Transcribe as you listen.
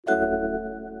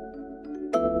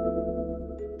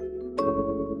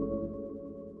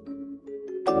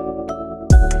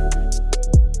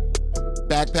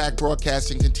Backpack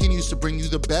Broadcasting continues to bring you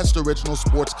the best original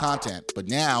sports content, but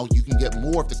now you can get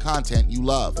more of the content you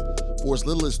love. For as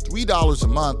little as $3 a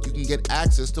month, you can get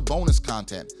access to bonus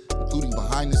content, including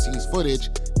behind-the-scenes footage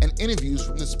and interviews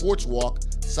from the Sports Walk,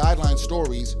 Sideline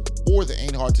Stories, or the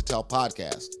Ain't Hard to Tell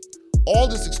podcast. All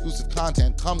this exclusive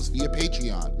content comes via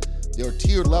Patreon. There are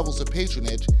tiered levels of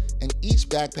patronage, and each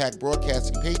Backpack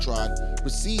Broadcasting patron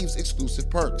receives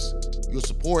exclusive perks. Your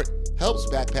support helps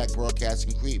Backpack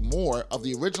Broadcasting create more of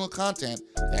the original content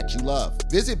that you love.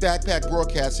 Visit Backpack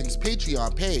Broadcasting's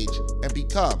Patreon page and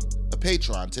become a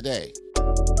patron today.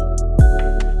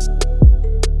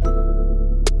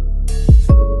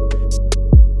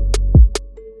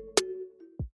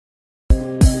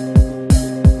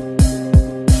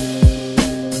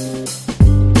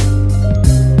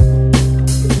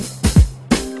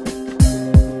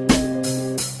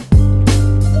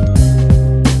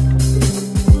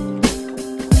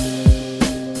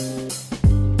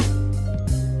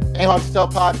 Ain't Hard to Tell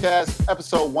podcast,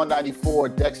 episode 194.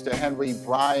 Dexter Henry,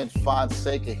 Brian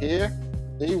Fonseca here.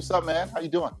 Hey, what's up, man? How you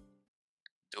doing?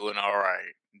 Doing all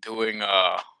right. Doing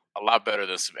a lot better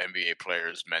than some NBA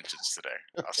players' mentions today.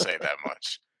 I'll say that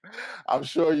much. I'm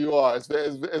sure you are. It's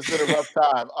been a rough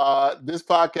time. This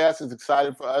podcast is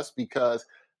exciting for us because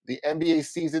the NBA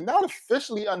season, not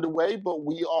officially underway, but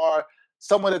we are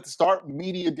somewhat at the start.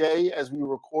 Media Day, as we were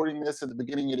recording this at the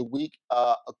beginning of the week,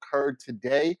 occurred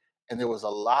today. And there was a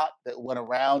lot that went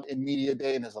around in Media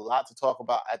Day, and there's a lot to talk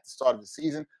about at the start of the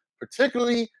season,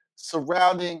 particularly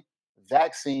surrounding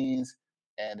vaccines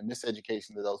and the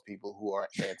miseducation of those people who are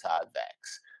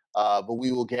anti-vax. But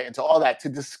we will get into all that. To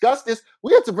discuss this,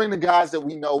 we have to bring the guys that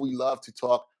we know we love to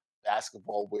talk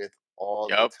basketball with all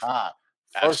the time.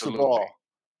 First of all,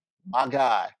 my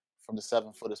guy from the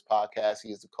Seven Footers podcast.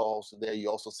 He is the co-host there. You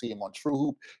also see him on True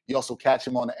Hoop. You also catch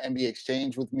him on the NBA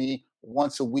Exchange with me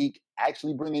once a week,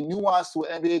 actually bringing nuance to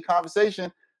an NBA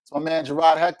conversation. It's my man,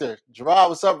 Gerard Hector. Gerard,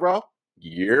 what's up, bro?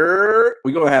 We're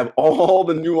going to have all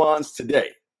the nuance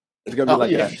today. It's going to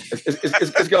be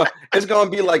it's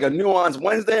going to be like a nuance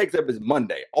Wednesday, except it's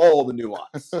Monday. All the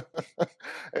nuance.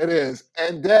 It is.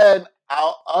 And then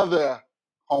our other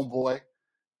homeboy,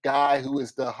 guy who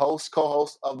is the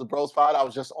co-host of the Bros Pod. I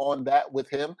was just on that with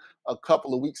him a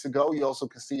couple of weeks ago. You also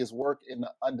can see his work in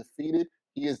the Undefeated.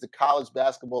 He is the college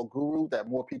basketball guru that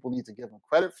more people need to give him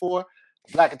credit for.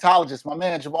 Blackatologist, my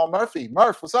man, Jamal Murphy.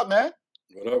 Murph, what's up, man?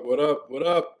 What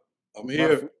up? I'm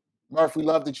here. Murph, we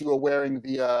love that you are wearing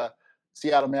the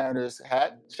Seattle Mariners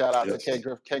hat. Shout out to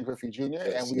Ken Griffey Jr.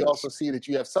 And we also see that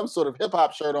you have some sort of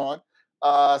hip-hop shirt on.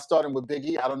 Starting with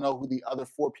Biggie. I don't know who the other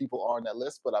four people are on that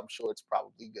list, but I'm sure it's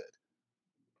probably good.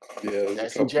 Yeah,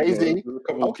 Jay-Z.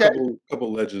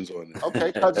 Couple legends on it.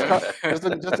 Okay,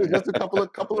 just a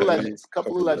couple of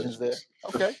legends there.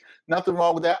 Okay, nothing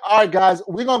wrong with that. All right, guys,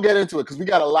 we're gonna get into it because we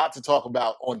got a lot to talk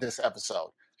about on this episode.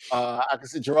 I can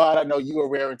see Gerard. I know you are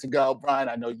raring to go. Brian,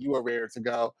 I know you are raring to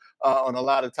go on a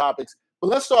lot of topics. But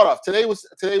let's start off. Today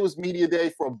was Media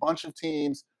Day for a bunch of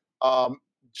teams.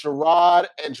 Gerard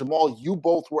and Jamal, you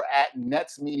both were at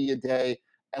Nets Media Day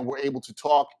and were able to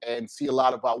talk and see a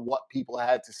lot about what people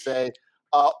had to say.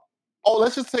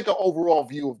 Let's just take an overall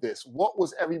view of this. What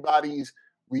was everybody's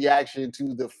reaction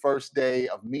to the first day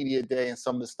of Media Day and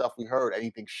some of the stuff we heard?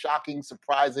 Anything shocking,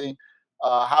 surprising?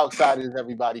 How excited is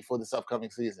everybody for this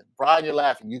upcoming season? Brian, you're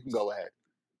laughing. You can go ahead.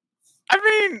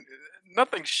 I mean,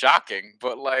 nothing shocking,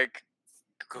 but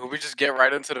could we just get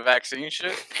right into the vaccine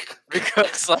shit?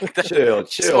 Because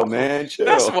chill, man.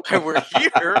 That's why we're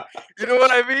here. You know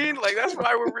what I mean? That's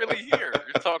why we're really here.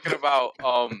 You're talking about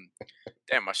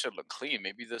damn, I should look clean.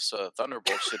 Maybe this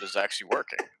Thunderbolt shit is actually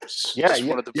working. Just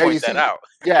wanted to point that out.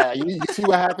 Yeah, you see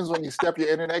what happens when you step your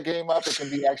internet game up? It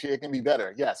can be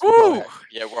better. Yes.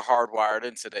 Yeah, we're hardwired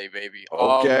in today, baby.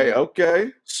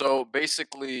 Okay. So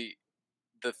basically,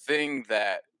 the thing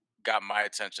that got my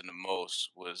attention the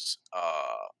most was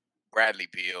Bradley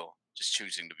Beal just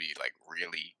choosing to be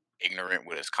really ignorant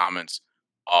with his comments.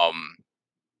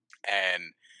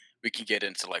 And we can get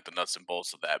into the nuts and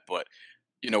bolts of that, but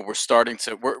we're starting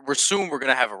to we're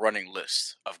gonna have a running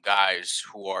list of guys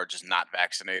who are just not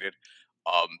vaccinated.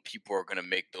 People are gonna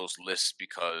make those lists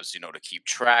because to keep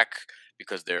track,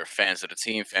 because they're fans of the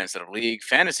team, fans of the league,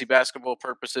 fantasy basketball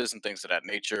purposes and things of that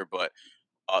nature. But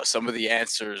some of the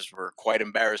answers were quite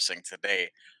embarrassing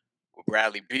today. With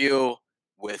Bradley Beal,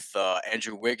 with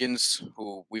Andrew Wiggins,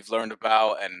 who we've learned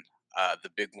about, and the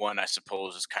big one, I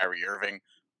suppose, is Kyrie Irving.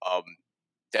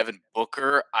 Devin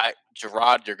Booker,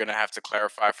 Gerard, you're gonna have to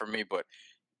clarify for me, but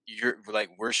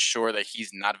we're sure that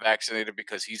he's not vaccinated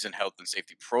because he's in health and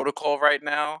safety protocol right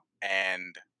now,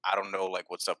 and I don't know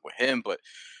what's up with him, but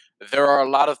there are a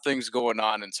lot of things going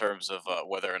on in terms of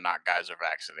whether or not guys are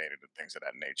vaccinated and things of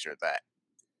that nature that,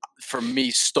 for me,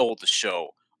 stole the show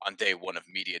on day one of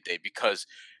media day, because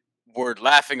we're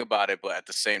laughing about it, but at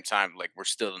the same time, like, we're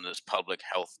still in this public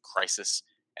health crisis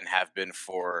and have been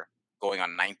for going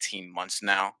on 19 months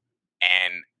now.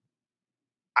 And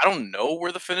I don't know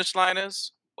where the finish line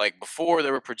is. Like, before,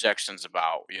 there were projections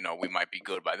about, we might be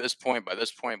good by this point,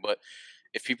 but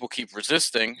if people keep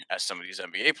resisting, as some of these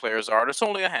NBA players are, there's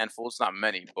only a handful, it's not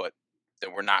many, but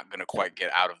then we're not going to quite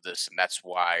get out of this. And that's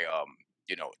why,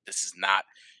 this is not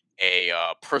a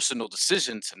personal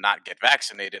decision to not get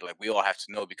vaccinated. Like, we all have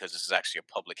to know, because this is actually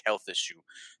a public health issue.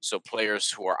 So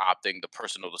players who are opting the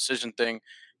personal decision thing,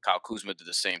 Kyle Kuzma did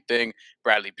the same thing.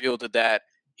 Bradley Beal did that.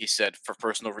 He said, for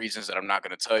personal reasons that I'm not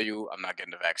going to tell you, I'm not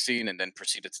getting the vaccine, and then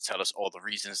proceeded to tell us all the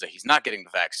reasons that he's not getting the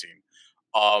vaccine,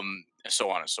 and so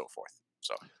on and so forth.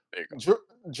 So there you go.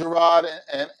 Gerard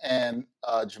and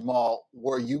Jamal,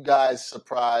 were you guys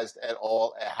surprised at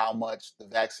all at how much the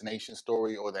vaccination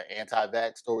story or the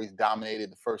anti-vax stories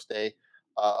dominated the first day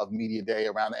of media day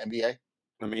around the NBA?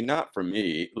 I mean, not for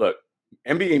me. Look,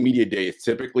 NBA Media Day is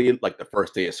typically like the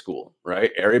first day of school,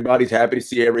 right? Everybody's happy to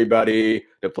see everybody.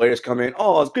 The players come in.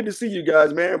 Oh, it's good to see you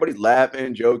guys, man. Everybody's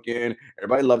laughing, joking.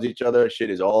 Everybody loves each other. Shit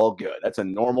is all good. That's a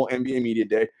normal NBA Media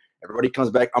Day. Everybody comes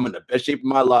back. I'm in the best shape of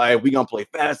my life. We're going to play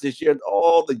fast this year.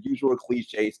 All the usual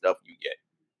cliche stuff you get.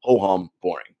 Ho-hum,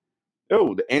 boring.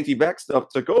 Oh, the anti-vax stuff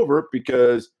took over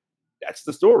because that's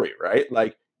the story, right?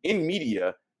 Like, in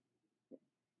media,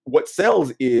 what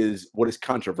sells is what is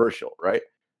controversial, right?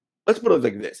 Let's put it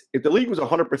like this. If the league was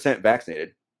 100%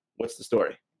 vaccinated, what's the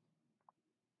story?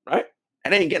 Right?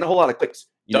 And they ain't getting a whole lot of clicks.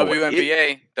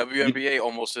 WNBA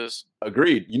almost is.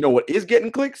 Agreed. You know what is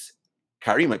getting clicks?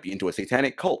 Kyrie might be into a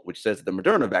satanic cult, which says the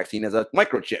Moderna vaccine has a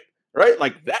microchip, right?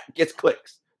 Like, that gets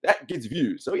clicks. That gets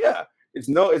views. So, yeah, it's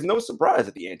no surprise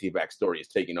that the anti-vax story is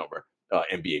taking over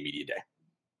NBA Media Day.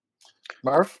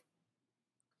 Murph?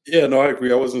 Yeah, no, I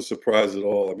agree. I wasn't surprised at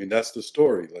all. I mean, that's the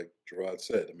story, like Gerard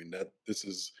said. I mean, this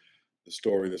is the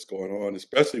story that's going on,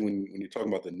 especially when you're talking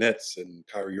about the Nets and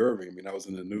Kyrie Irving. I mean, I was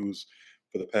in the news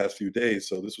for the past few days,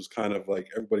 so this was kind of like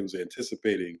everybody was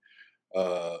anticipating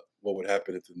what would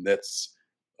happen at the Nets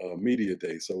media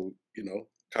day. So,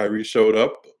 Kyrie showed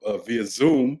up via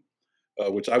Zoom,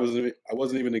 which I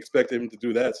wasn't even expecting him to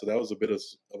do that. So that was a bit of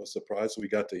a surprise. So we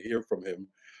got to hear from him.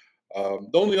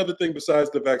 The only other thing besides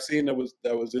the vaccine that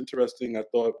was interesting, I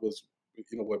thought, was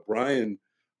what Brian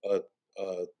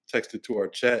texted to our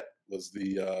chat was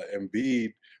the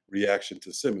Embiid reaction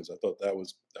to Simmons. I thought that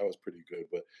was pretty good.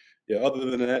 But yeah, other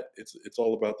than that, it's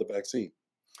all about the vaccine.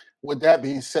 With that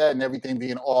being said, and everything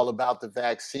being all about the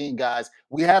vaccine, guys,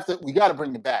 we got to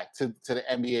bring it back to the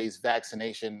NBA's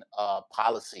vaccination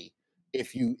policy,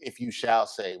 if you shall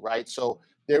say, right? So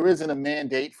there isn't a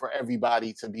mandate for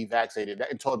everybody to be vaccinated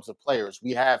in terms of players.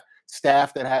 We have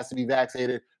staff that has to be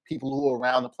vaccinated. People who are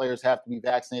around the players have to be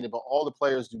vaccinated, but all the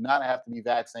players do not have to be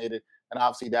vaccinated. And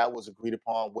obviously that was agreed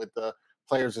upon with the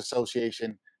Players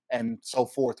Association and so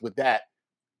forth with that.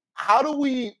 How do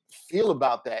we feel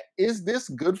about that? Is this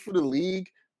good for the league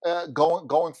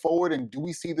going forward? And do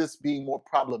we see this being more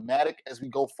problematic as we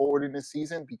go forward in this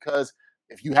season? Because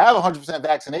if you have 100%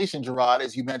 vaccination, Gerard,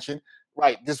 as you mentioned,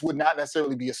 right, this would not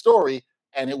necessarily be a story,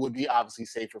 and it would be obviously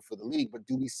safer for the league. But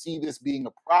do we see this being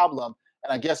a problem?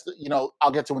 And I guess,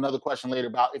 I'll get to another question later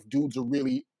about if dudes are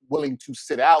really willing to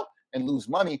sit out and lose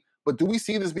money. But do we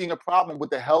see this being a problem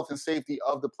with the health and safety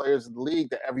of the players in the league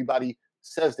that everybody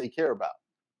says they care about?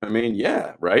 I mean,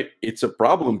 yeah, right. It's a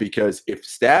problem because if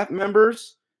staff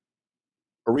members,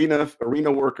 arena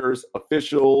workers,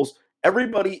 officials,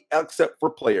 everybody except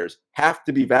for players have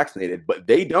to be vaccinated, but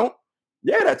they don't,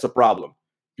 yeah, that's a problem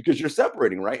because you're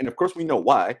separating, right? And of course, we know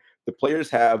why. The players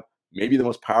have maybe the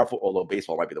most powerful, although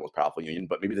baseball might be the most powerful union,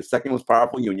 but maybe the second most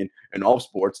powerful union in all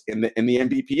sports in the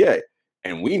NBPA.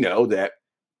 And we know that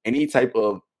any type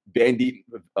of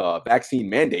vaccine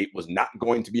mandate was not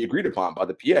going to be agreed upon by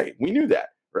the PA. We knew that,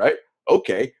 right?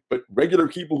 Okay, but regular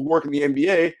people who work in the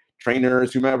NBA,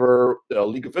 trainers, whomever,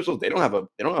 league officials, they don't have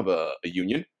a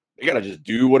union. They gotta just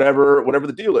do whatever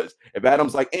the deal is. If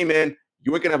Adam's like, hey man,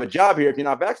 you ain't gonna have a job here if you're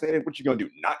not vaccinated, what you gonna do?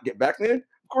 Not get vaccinated?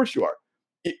 Of course you are,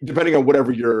 depending on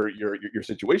whatever your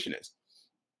situation is.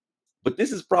 But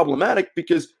this is problematic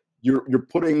because you're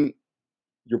putting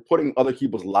other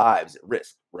people's lives at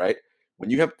risk, right? When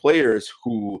you have players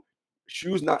who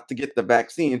choose not to get the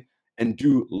vaccine and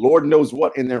do Lord knows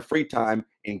what in their free time,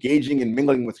 engaging and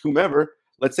mingling with whomever.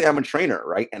 Let's say I'm a trainer,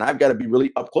 right? And I've got to be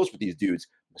really up close with these dudes,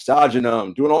 massaging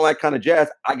them, doing all that kind of jazz.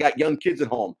 I got young kids at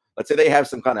home. Let's say they have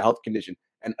some kind of health condition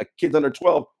and a kid's under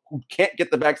 12 who can't get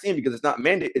the vaccine because it's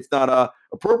not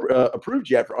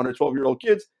approved yet for under 12-year-old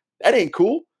kids. That ain't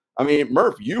cool. I mean,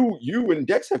 Murph, you and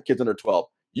Dex have kids under 12.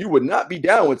 You would not be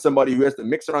down with somebody who has to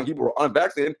mix around people who are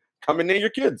unvaccinated coming near your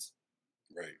kids.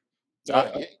 Right.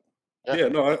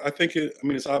 I think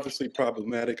it's obviously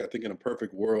problematic. I think in a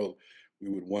perfect world, we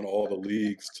would want all the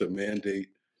leagues to mandate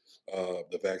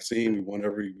the vaccine. We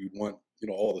want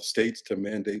all the states to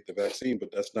mandate the vaccine, but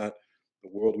that's not the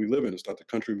world we live in. It's not the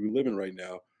country we live in right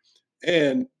now.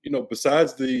 And,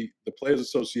 besides the Players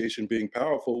Association being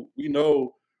powerful, we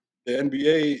know the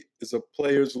NBA is a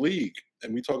players' league.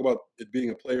 And we talk about it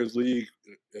being a players' league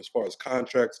as far as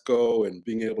contracts go and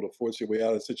being able to force your way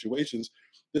out of situations.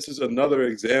 This is another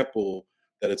example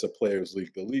that it's a players'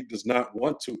 league. The league does not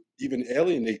want to even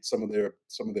alienate some of their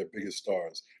biggest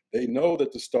stars. They know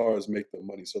that the stars make the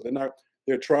money, so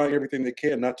they're trying everything they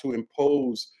can not to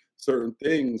impose certain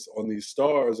things on these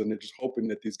stars, and they're just hoping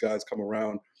that these guys come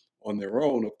around on their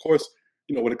own. Of course,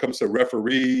 when it comes to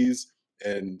referees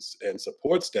and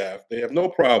support staff, they have no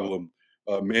problem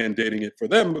mandating it for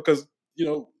them because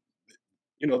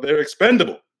they're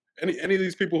expendable. Any of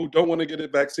these people who don't want to get a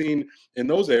vaccine in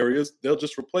those areas, they'll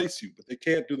just replace you. But they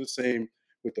can't do the same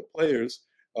with the players.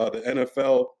 The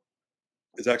NFL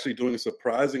is actually doing a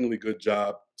surprisingly good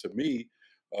job to me.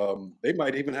 They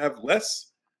might even have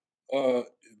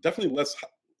definitely less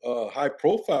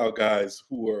high-profile guys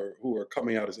who are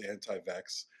coming out as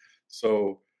anti-vax.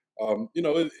 So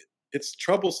it's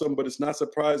troublesome, but it's not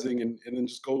surprising. And then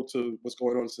just go to what's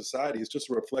going on in society. It's just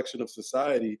a reflection of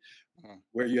society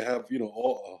where you have,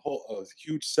 a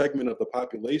huge segment of the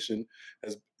population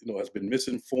has been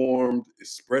misinformed,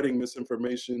 is spreading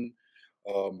misinformation,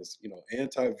 is,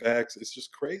 anti-vax. It's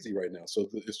just crazy right now. So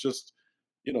it's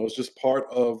just part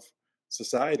of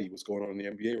society, what's going on in the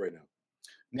NBA right now.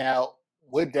 Now,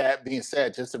 with that being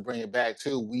said, just to bring it back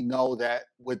to, we know that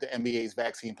with the NBA's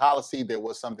vaccine policy, there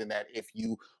was something that if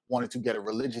you wanted to get a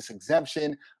religious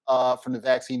exemption from the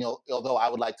vaccine, although I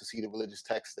would like to see the religious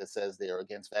text that says they're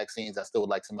against vaccines, I still would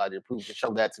like somebody to prove to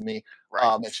show that to me.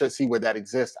 Right. And should see where that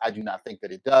exists. I do not think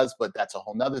that it does, but that's a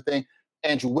whole nother thing.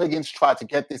 Andrew Wiggins tried to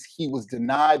get this. He was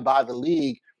denied by the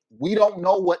league. We don't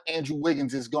know what Andrew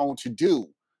Wiggins is going to do,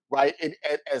 right?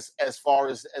 As far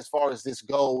as this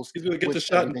goes, he's going to get the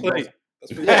shot and play.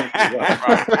 That's what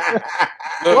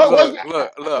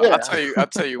Look. Yeah. I'll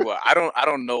tell you what. I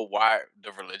don't know why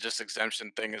the religious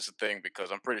exemption thing is a thing,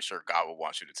 because I'm pretty sure God will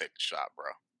want you to take the shot, bro.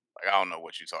 Like, I don't know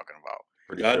what you're talking about.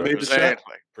 God made the shot.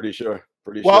 Pretty sure.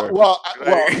 I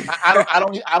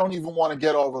don't even want to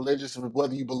get all religious with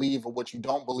whether you believe or what you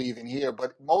don't believe in here.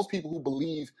 But most people who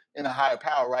believe in a higher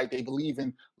power, right? They believe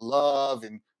in love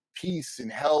and peace and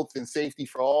health and safety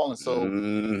for all, and so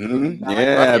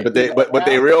but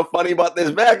they real funny about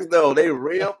this vax though. They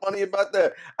real funny about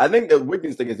that. I think the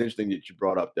Wiggins thing is interesting that you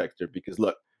brought up, Dexter, because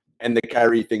look, and the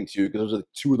Kyrie thing too, because those are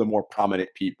two of the more prominent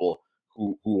people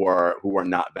who are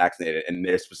not vaccinated, and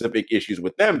there's specific issues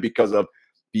with them because of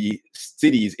the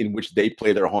cities in which they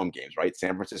play their home games, right?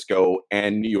 San Francisco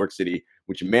and New York City,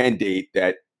 which mandate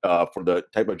that for the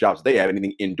type of jobs they have,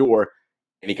 anything indoor,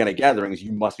 any kind of gatherings,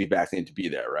 you must be vaccinated to be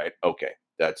there, right? Okay,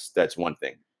 that's one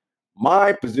thing.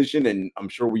 My position, and I'm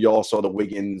sure we all saw the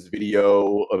Wiggins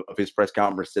video of his press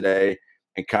conference today,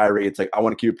 and Kyrie, it's like, I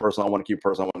want to keep it personal, I want to keep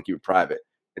it private.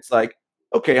 It's like,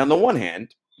 okay, on the one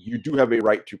hand, you do have a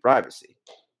right to privacy.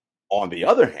 On the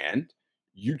other hand,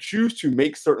 you choose to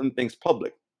make certain things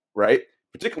public, right?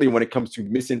 Particularly when it comes to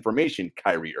misinformation,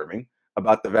 Kyrie Irving,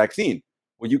 about the vaccine.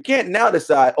 Well, you can't now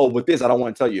decide, with this, I don't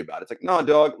want to tell you about it. It's like, no,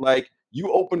 dog, like, you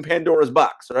open Pandora's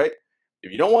box, right?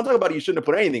 If you don't want to talk about it, you shouldn't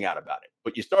have put anything out about it,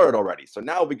 but you started already. So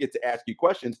now we get to ask you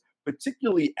questions,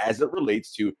 particularly as it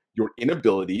relates to your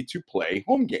inability to play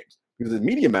home games. Because as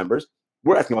media members,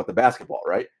 we're asking about the basketball,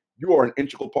 right? You are an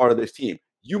integral part of this team.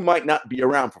 You might not be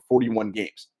around for 41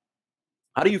 games.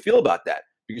 How do you feel about that?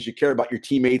 Because you care about your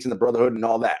teammates and the brotherhood and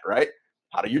all that, right?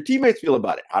 How do your teammates feel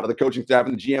about it? How do the coaching staff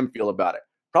and the GM feel about it?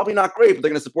 Probably not great, but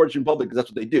they're going to support you in public because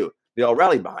that's what they do. They all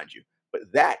rally behind you. But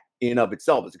that in and of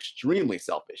itself is extremely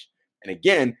selfish. And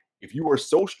again, if you are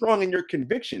so strong in your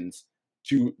convictions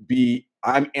to be,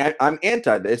 I'm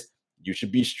anti this, you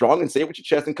should be strong and say it with your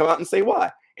chest and come out and say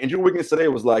why. Andrew Wiggins today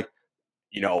was like,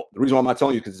 the reason why I'm not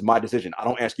telling you because it's my decision. I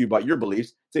don't ask you about your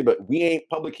beliefs. Say, but we ain't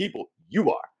public people. You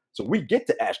are. So we get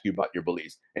to ask you about your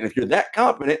beliefs. And if you're that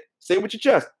confident, say it with your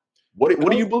chest. What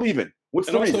do you believe in? What's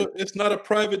the reason? It's not a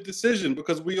private decision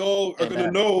because we all are going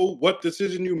to know what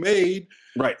decision you made,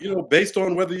 right? Based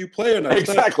on whether you play or not.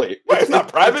 Exactly. It's not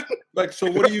private. Like,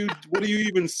 so what do you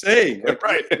even say? Like,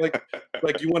 right.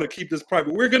 Like you want to keep this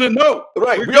private? We're going to know.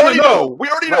 Right. We already know. We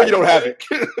already know you don't have it.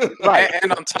 Right.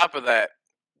 And on top of that,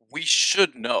 we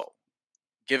should know,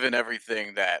 given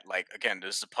everything that, like, again,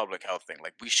 this is a public health thing.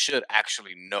 Like, we should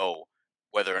actually know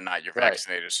whether or not you're Right.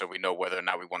 vaccinated, so we know whether or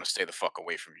not we want to stay the fuck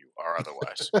away from you or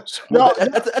otherwise. So, No,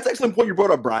 That's an excellent point you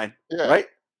brought up, Brian. Yeah. Right?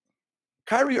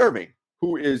 Kyrie Irving,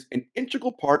 who is an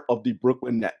integral part of the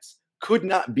Brooklyn Nets, could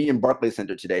not be in Barclays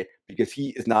Center today because he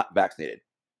is not vaccinated.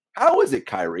 How is it,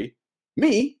 Kyrie?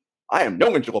 Me, I am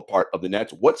no integral part of the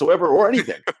Nets whatsoever or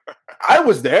anything. I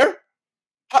was there.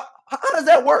 How does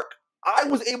that work? I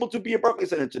was able to be at Barclays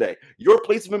Center today. Your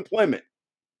place of employment,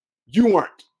 you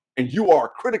weren't, and you are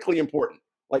critically important.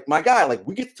 Like, my guy, like,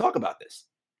 we get to talk about this.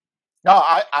 no,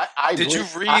 I did you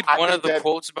agree. read I one think of the that-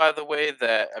 quotes, by the way?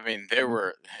 That, I mean, there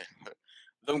were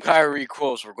them Kyrie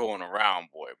quotes were going around,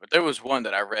 boy. But there was one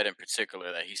that I read in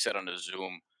particular that he said on the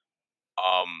Zoom.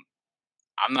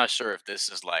 I'm not sure if this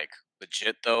is like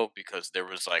legit though, because there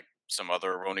was like some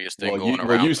other erroneous thing going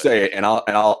around. You but say it, and I'll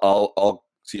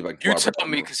see if I can. you corroborate tell that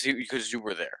me more. because you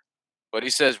were there. But he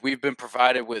says we've been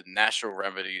provided with natural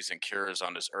remedies and cures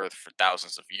on this earth for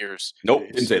thousands of years. Nope,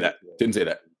 didn't say that. Didn't say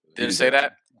that. Didn't say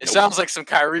that. It Nope. sounds like some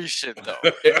Kyrie shit though.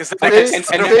 'Cause And that's the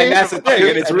thing,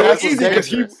 and it's And real that's easy because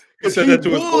he dangerous. said that to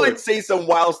his would boy. say some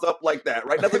wild stuff like that,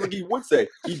 right? Nothing like he would say.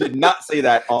 He did not say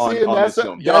that on See, and this that's,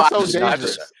 film. Yo, that's I so just- I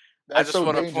dangerous. just- That's just so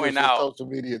wanna dangerous point with out- social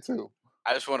media too.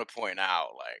 I just want to point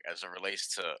out, like, as it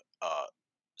relates to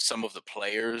some of the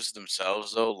players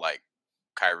themselves, though, like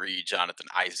Kyrie, Jonathan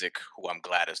Isaac, who I'm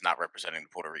glad is not representing the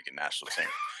Puerto Rican national team.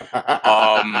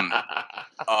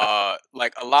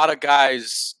 Like a lot of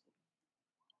guys,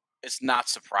 it's not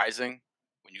surprising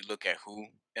when you look at who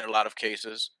in a lot of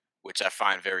cases, which I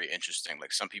find very interesting.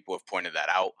 Like some people have pointed that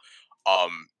out.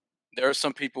 There are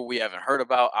some people we haven't heard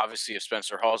about. Obviously, if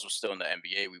Spencer Hawes was still in the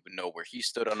NBA, we would know where he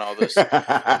stood on all this.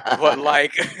 But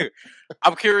like,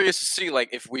 I'm curious to see like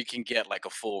if we can get like a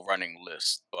full running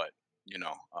list. But you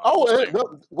know, Oh,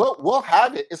 we'll see. we'll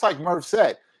have it. It's like Murph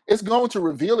said. It's going to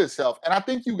reveal itself. And I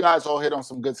think you guys all hit on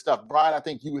some good stuff. Brian, I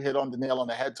think you hit on the nail on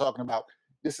the head talking about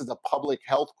this is a public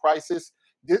health crisis,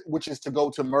 which is to go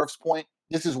to Murph's point.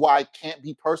 This is why it can't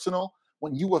be personal.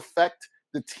 When you affect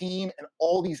the team, and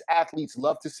all these athletes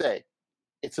love to say,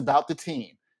 it's about the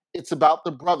team. It's about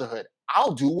the brotherhood.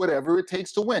 I'll do whatever it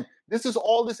takes to win. This is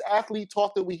all this athlete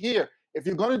talk that we hear. If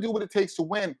you're going to do what it takes to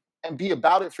win and be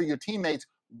about it for your teammates,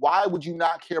 why would you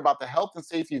not care about the health and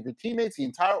safety of your teammates, the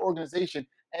entire organization,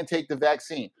 and take the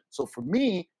vaccine? So for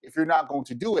me, if you're not going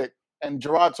to do it, and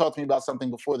Gerard talked to me about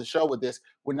something before the show with this,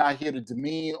 we're not here to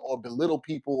demean or belittle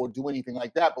people or do anything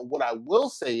like that. But what I will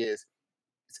say is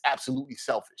it's absolutely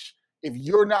selfish. If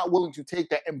you're not willing to take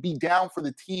that and be down for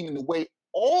the team in the way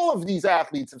all of these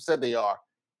athletes have said they are,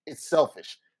 it's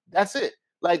selfish. That's it.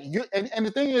 Like you, and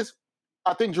the thing is,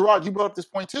 I think Gerard, you brought up this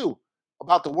point too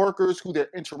about the workers who they're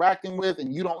interacting with,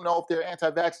 and you don't know if they're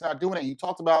anti-vax or not doing it. You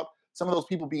talked about some of those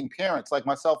people being parents, like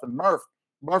myself and Murph.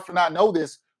 Murph and I know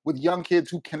this with young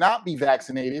kids who cannot be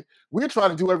vaccinated. We're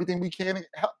trying to do everything we can to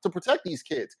help to protect these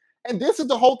kids. And this is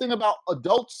the whole thing about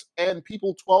adults and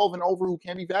people 12 and over who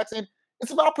can't be vaccinated. It's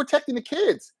about protecting the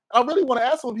kids. I really want to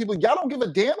ask some people, y'all don't give a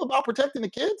damn about protecting the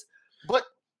kids, but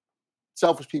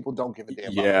selfish people don't give a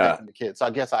damn about protecting the kids. So I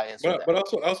guess I answered that. But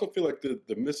I also feel like the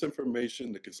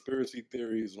misinformation, the conspiracy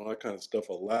theories, and all that kind of stuff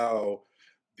allow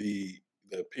the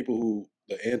people who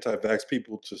the anti-vax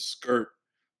people to skirt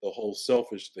the whole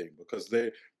selfish thing because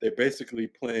they're basically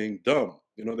playing dumb.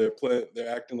 You know,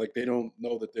 they're acting like they don't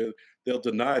know that they'll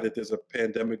deny that there's a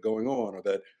pandemic going on or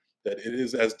that it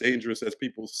is as dangerous as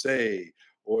people say,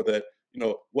 or that, you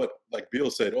know, what, like Bill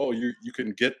said, oh, you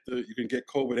can get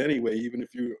COVID anyway, even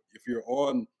if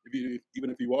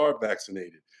you are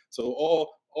vaccinated. So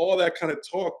all that kind of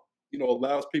talk, you know,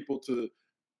 allows people to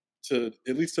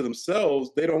at least to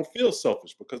themselves, they don't feel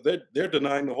selfish because they're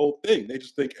denying the whole thing. They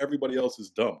just think everybody else is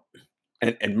dumb.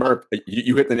 And Murph,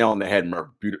 you hit the nail on the head, Murph,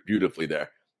 beautifully there.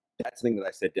 That's the thing that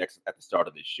I said, Dex, at the start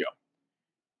of this show.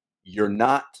 You're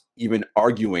not even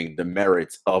arguing the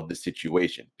merits of the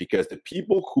situation because the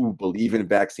people who believe in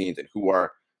vaccines and who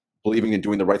are believing in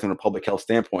doing the right thing from a public health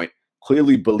standpoint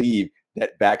clearly believe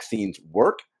that vaccines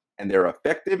work and they're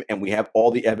effective, and we have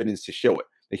all the evidence to show it.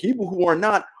 The people who are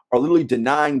not are literally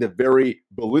denying the very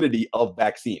validity of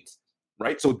vaccines,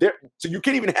 right? So you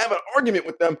can't even have an argument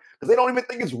with them because they don't even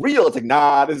think it's real. It's like,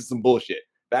 nah, this is some bullshit.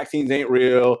 Vaccines ain't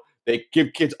real. They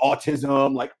give kids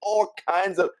autism, like all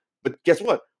kinds of. But guess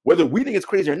what? Whether we think it's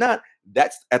crazy or not,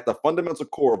 that's at the fundamental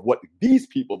core of what these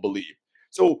people believe.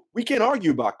 So we can't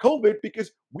argue about COVID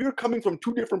because we're coming from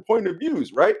two different point of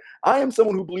views, right? I am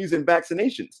someone who believes in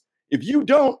vaccinations. If you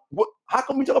don't, how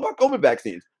come we talk about COVID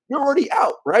vaccines? You're already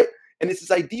out, right? And it's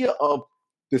this idea of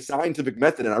the scientific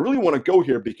method. And I really want to go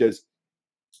here because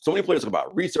So many players talk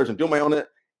about research and doing my own,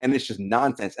 and it's just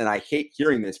nonsense. And I hate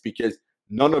hearing this because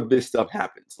none of this stuff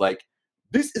happens. Like,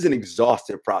 this is an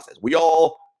exhaustive process.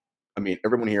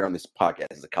 Everyone here on this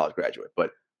podcast is a college graduate,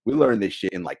 but we learned this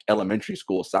shit in like elementary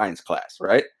school science class,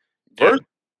 right? First,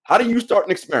 how do you start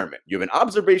an experiment? You have an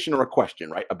observation or a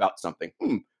question, right, about something.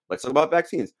 Let's talk about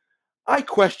vaccines. I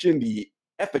question the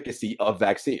efficacy of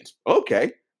vaccines.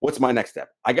 Okay, what's my next step?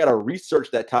 I got to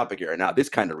research that topic area. Now, this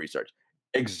kind of research,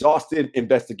 exhaustive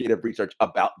investigative research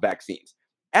about vaccines.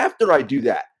 After I do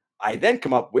that, I then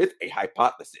come up with a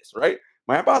hypothesis, right?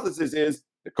 My hypothesis is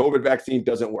the COVID vaccine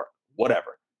doesn't work,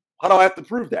 whatever. How do I have to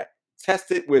prove that?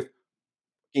 Test it with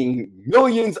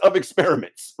millions of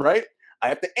experiments, right? I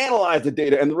have to analyze the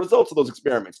data and the results of those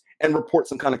experiments and report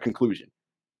some kind of conclusion.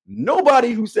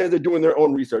 Nobody who says they're doing their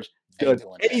own research does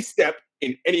any step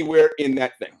in anywhere in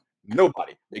that thing.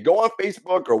 Nobody. They go on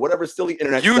Facebook or whatever silly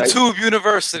internet YouTube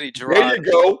University, Gerard. There you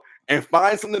go, and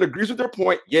find something that agrees with their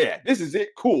point. Yeah, this is it.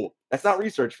 Cool. That's not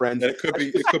research, friends. It could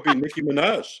be Nicki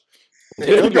Minaj.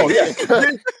 There you go. Yeah.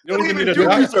 You don't even need do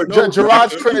research.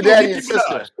 Gerard's Trinidadian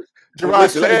sister.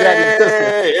 Gerard's Trinidadian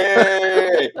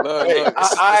sister. Look,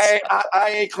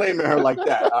 I ain't claiming her like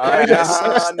that. All right,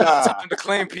 time to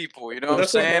claim people. You know what I'm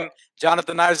saying?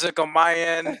 Jonathan Isaac on my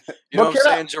end. You know what I'm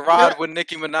saying? Gerard with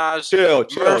Nicki Minaj. Chill.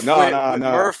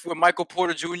 Murph with Michael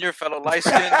Porter Jr., fellow light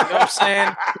skin. You know what I'm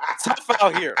saying? Tough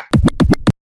out here.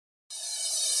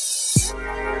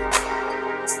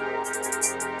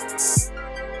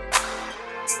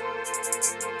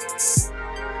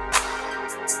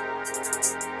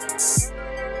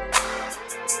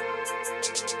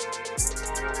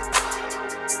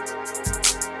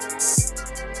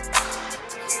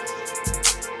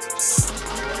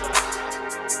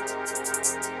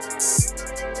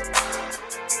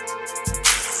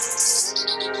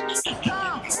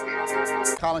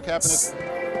 Colin Kaepernick.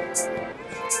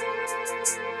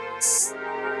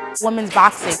 Women's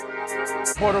boxing.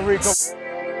 Puerto Rico.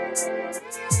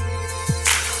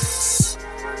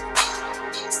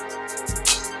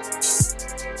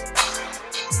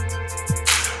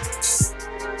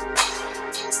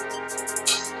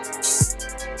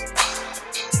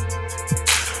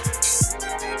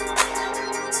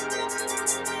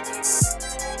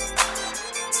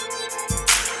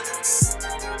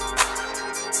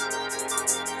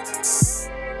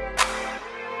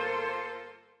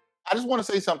 I just want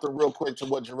to say something real quick to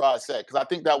what Gerard said, because I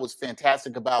think that was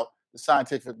fantastic about the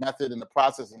scientific method and the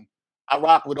process. And I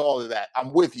rock with all of that.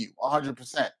 I'm with you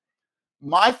 100%.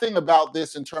 My thing about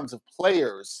this in terms of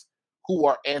players who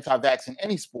are anti-vax in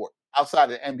any sport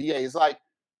outside of the NBA is like,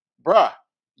 bruh,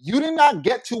 you did not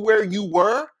get to where you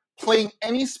were playing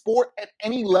any sport at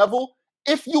any level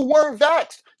if you weren't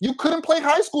vaxxed. You couldn't play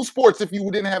high school sports if you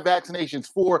didn't have vaccinations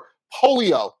for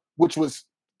polio, which was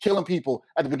killing people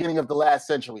at the beginning of the last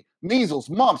century,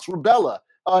 measles, mumps, rubella,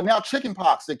 now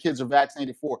chickenpox that kids are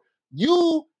vaccinated for.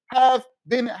 You have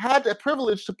had the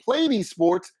privilege to play these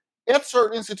sports at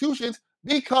certain institutions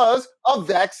because of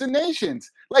vaccinations.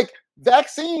 Like,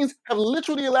 vaccines have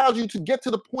literally allowed you to get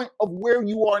to the point of where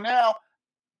you are now,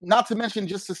 not to mention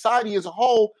just society as a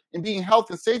whole and being health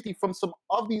and safety from some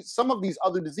of these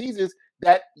other diseases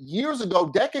that years ago,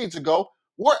 decades ago,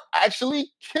 were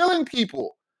actually killing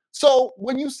people. So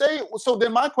when you say, so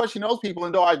then my question to those people,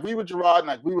 and though I agree with Gerard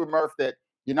and I agree with Murph that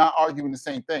you're not arguing the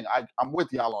same thing, I'm with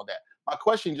y'all on that. My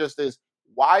question just is,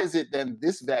 why is it then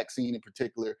this vaccine in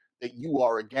particular that you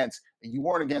are against, and you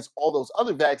weren't against all those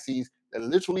other vaccines that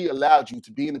literally allowed you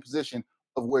to be in the position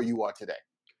of where you are today?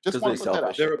 Just want to put that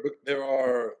out. There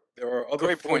are other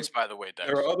great points, by the way, Dex.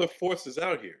 There are other forces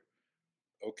out here.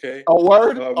 Okay. A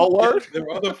word. There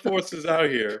are other forces out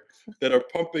here that are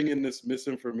pumping in this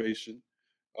misinformation.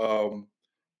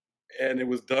 And it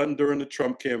was done during the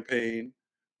Trump campaign.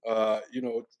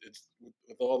 It's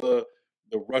with all the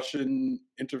Russian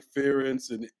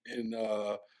interference and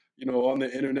on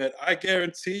the internet. I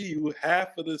guarantee you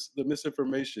half of the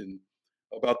misinformation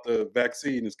about the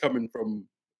vaccine is coming from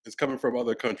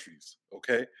other countries.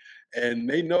 Okay, and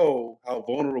they know how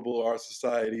vulnerable our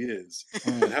society is,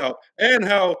 and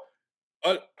how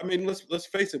let's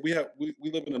face it, we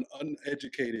live in an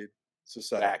uneducated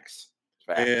society. Facts.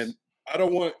 And I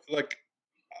don't want,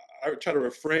 I try to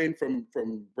refrain from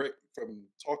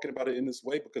talking about it in this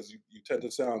way because you tend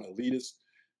to sound elitist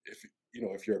if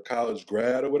you're a college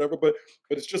grad or whatever, but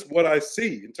it's just what I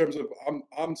see in terms of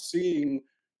I'm seeing,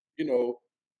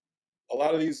 a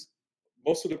lot of these,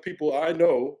 most of the people I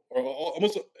know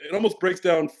it almost breaks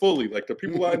down fully. Like, the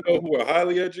people I know who are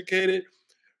highly educated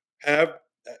have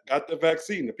got the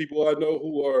vaccine. The people I know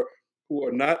who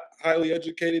are not highly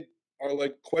educated are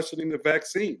like questioning the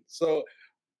vaccine. So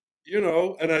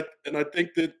and I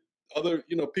think that other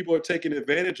people are taking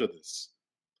advantage of this,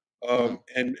 Mhm.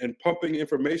 and pumping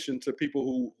information to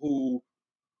people who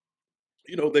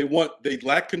they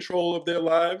lack control of their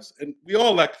lives, and we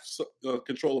all lack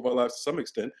control of our lives to some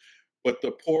extent. But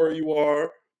the poorer you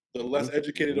are, the less Mhm,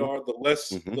 educated mhm, are, the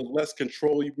mhm, less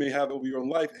control you may have over your own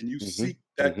life, and mhm,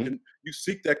 mhm, you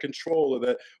seek that control, or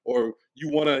that, or you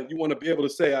want to be able to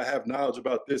say, I have knowledge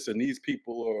about this, and these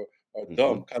people are mhm.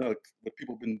 dumb, kind of what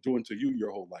people been doing to you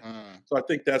your whole life. Mm. So I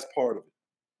think that's part of it.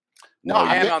 No, No, you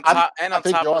I On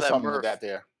think top you're of on that, something with Murph, that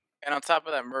there. and on top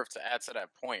of that, Murph, to add to that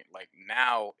point, like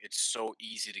now it's so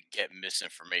easy to get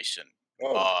misinformation.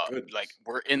 Oh my Like goodness.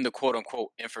 we're in the quote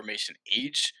unquote information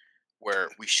age where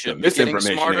we the should be getting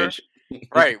misinformation smarter. age.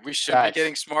 Right, we should be Facts.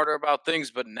 getting smarter about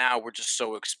things, but now we're just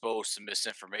so exposed to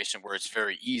misinformation where it's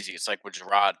very easy. It's like what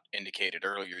Gerard indicated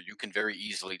earlier. You can very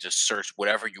easily just search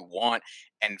whatever you want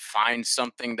and find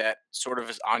something that sort of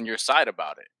is on your side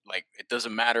about it. Like it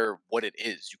doesn't matter what it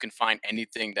is. You can find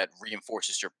anything that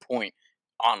reinforces your point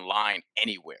online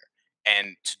anywhere.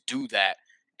 And to do that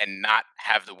and not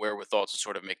have the wherewithal to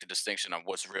sort of make the distinction on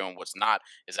what's real and what's not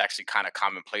is actually kind of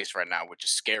commonplace right now, which is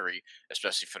scary,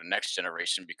 especially for the next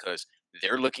generation, because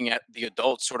they're looking at the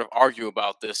adults sort of argue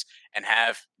about this and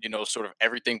have sort of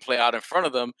everything play out in front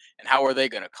of them, and how are they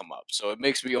going to come up. So it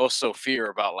makes me also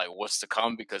fear about like what's to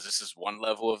come, because this is one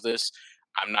level of this.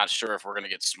 I'm not sure if we're going to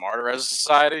get smarter as a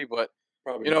society, but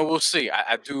Probably not. we'll see.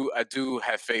 I do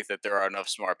have faith that there are enough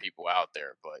smart people out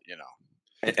there, but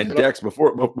And You know, Dex,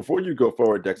 before you go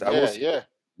forward, Dex, I will yeah, say yeah.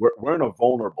 we're in a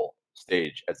vulnerable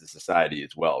stage as a society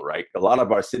as well, right? A lot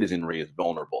of our citizenry is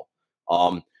vulnerable.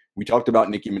 We talked about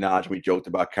Nicki Minaj, we joked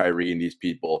about Kyrie and these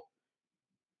people.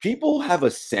 People have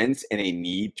a sense and a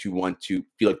need to want to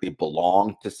feel like they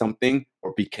belong to something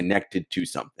or be connected to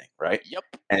something, right? yep.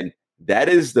 And that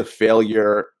is the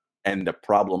failure and the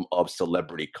problem of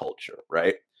celebrity culture,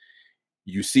 right?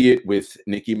 You see it with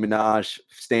Nicki Minaj,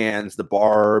 Stans, the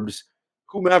Barbs,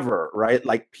 whomever, right?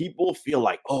 Like people feel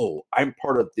like, oh, I'm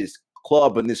part of this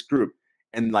club and this group.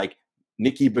 And like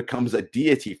Nicki becomes a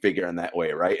deity figure in that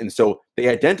way, right? And so they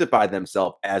identify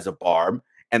themselves as a Barb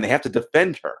and they have to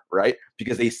defend her, right?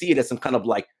 Because they see it as some kind of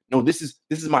like, no, this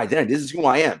is my identity. This is who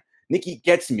I am. Nicki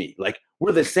gets me. Like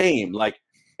we're the same. Like,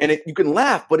 and you can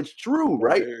laugh, but it's true, I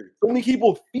right? hear you. So many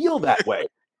people feel that way.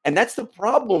 And that's the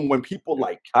problem when people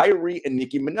like Kyrie and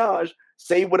Nicki Minaj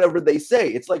say whatever they say.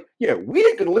 It's like, yeah, we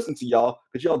ain't gonna listen to y'all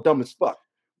because y'all dumb as fuck.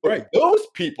 But Right. those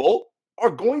people are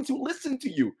going to listen to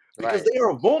you because Right. they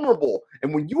are vulnerable.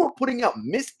 And when you are putting out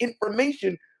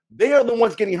misinformation, they are the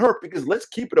ones getting hurt. Because let's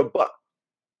keep it a buck.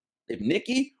 If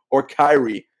Nicki or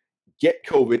Kyrie get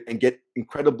COVID and get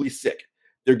incredibly sick,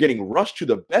 they're getting rushed to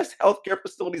the best healthcare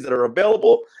facilities that are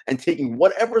available and taking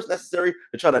whatever is necessary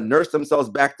to try to nurse themselves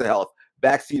back to health,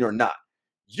 vaccine or not.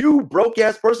 You broke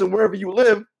ass person, wherever you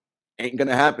live, ain't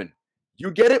gonna happen.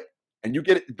 You get it and you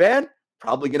get it bad,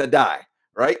 probably gonna die,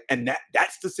 right? And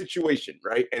that's the situation,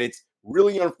 right? And it's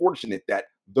really unfortunate that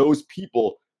those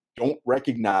people don't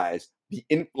recognize the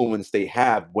influence they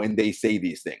have when they say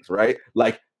these things, right?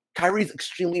 Like Kyrie's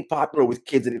extremely popular with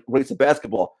kids that race to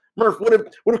basketball. Murph, what if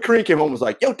Kareem came home and was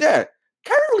like, yo, dad,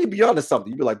 Kyrie really be onto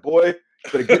something? You'd be like, boy,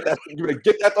 you better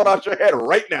get that thought out your head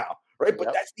right now. Right. But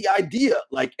Yep. that's the idea.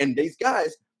 Like, and these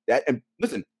guys and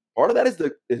listen, part of that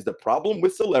is the problem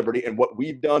with celebrity and what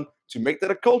we've done to make that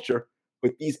a culture.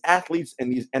 But these athletes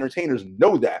and these entertainers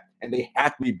know that, and they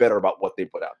have to be better about what they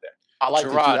put out there. I like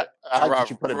Gerard, that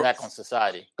you put it back on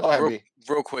society. Go ahead, real, B.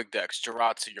 real quick, Dex.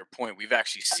 Gerard, to your point, we've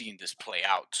actually seen this play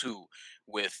out too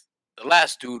with the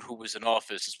last dude who was in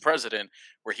office as president,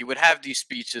 where he would have these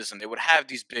speeches and they would have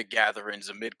these big gatherings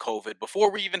amid COVID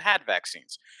before we even had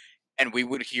vaccines. And we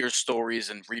would hear stories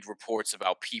and read reports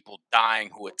about people dying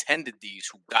who attended these,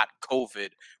 who got COVID,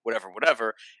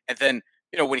 whatever. And then,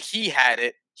 when he had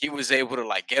it, he was able to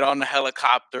like get on the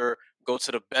helicopter, go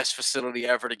to the best facility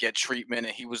ever to get treatment,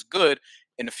 and he was good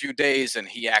in a few days. And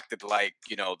he acted like,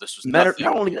 this was Matter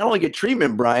nothing. not only get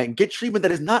treatment, Brian, get treatment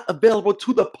that is not available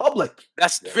to the public.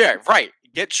 That's right.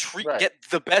 Get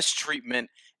the best treatment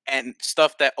and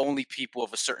stuff that only people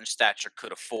of a certain stature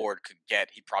could afford, could get.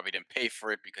 He probably didn't pay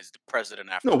for it because the president,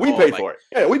 after No, we all, pay like, for it.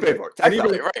 Yeah, we pay for it. And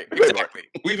even- right, We pay for it. exactly.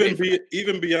 We pay for it.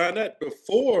 even beyond that,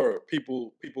 before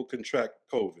people contract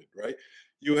COVID, right?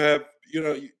 You have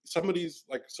some of these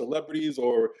like celebrities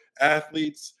or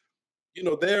athletes,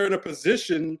 they're in a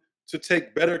position to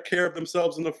take better care of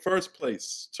themselves in the first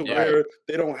place, to Yeah. where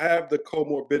they don't have the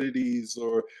comorbidities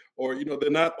or they're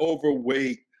not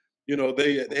overweight. You know,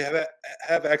 they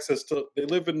have access to. They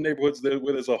live in neighborhoods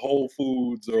where there's a Whole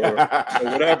Foods or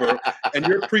whatever, and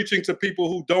you're preaching to people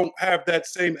who don't have that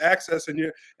same access, and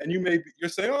you're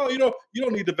saying, oh, you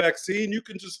don't need the vaccine. You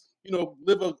can just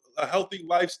live a healthy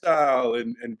lifestyle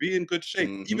and be in good shape.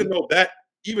 Even though that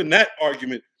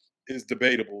argument is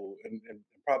debatable and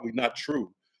probably not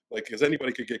true. Like, because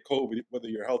anybody could get COVID whether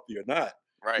you're healthy or not.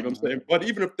 Right. You know what I'm saying? But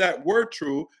even if that were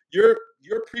true, you're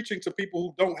preaching to people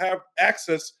who don't have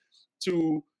access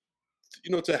to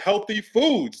to healthy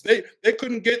foods. They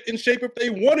couldn't get in shape if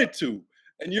they wanted to,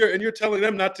 and you're telling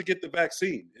them not to get the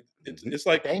vaccine. It's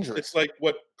like dangerous. It's like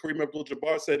what Kareem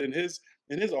Abdul-Jabbar said in his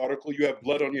article. You have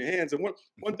blood on your hands. And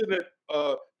one thing that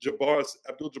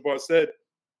Abdul-Jabbar said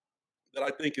that I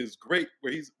think is great,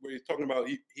 where he's talking about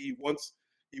he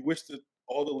wished that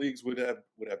all the leagues would have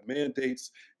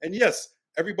mandates. And yes,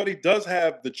 everybody does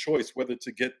have the choice whether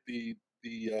to get the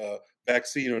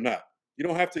vaccine or not. You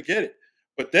don't have to get it,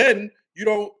 but then you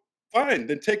don't. Fine,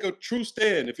 then take a true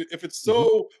stand. If it's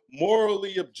so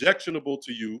morally objectionable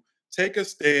to you, take a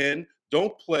stand.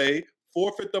 Don't play.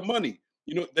 Forfeit the money.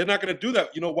 They're not going to do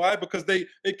that. You know why? Because they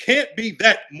can't be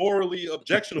that morally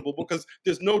objectionable because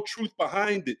there's no truth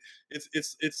behind it.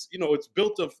 It's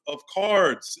built of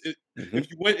cards.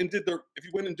 If you went and did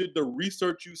the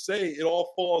research, you say it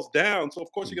all falls down. So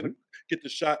of course you're going to get the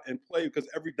shot and play because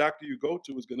every doctor you go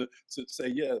to is going to say,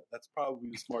 yeah, that's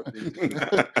probably the smart thing to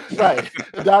do. Right.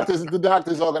 The doctors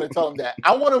are going to tell them that.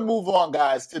 I want to move on,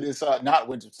 guys, to this.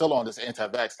 We're still on this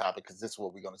anti-vax topic because this is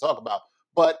what we're going to talk about.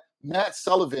 But Matt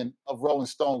Sullivan of Rolling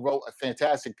Stone wrote a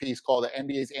fantastic piece called "The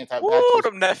NBA's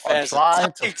Anti-Vaxxers Are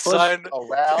Trying to Push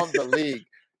Around the League,"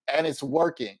 and it's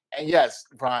working. And yes,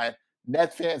 Brian,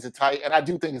 Net fans are tight, and I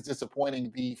do think it's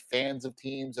disappointing the fans of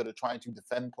teams that are trying to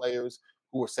defend players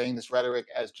who are saying this rhetoric,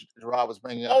 as Gerard was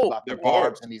bringing up about the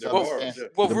barbs and these other stands.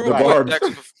 Well, real quick,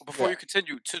 Dex, before you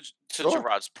continue, to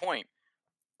Gerard's point,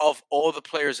 of all the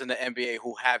players in the NBA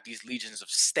who have these legions of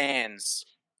stands,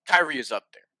 Kyrie is up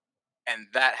there. And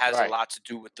that has a lot to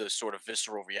do with the sort of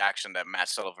visceral reaction that Matt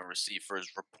Sullivan received for his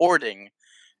reporting,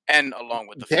 and along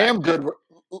with the damn good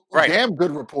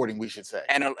reporting, we should say,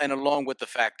 and along with the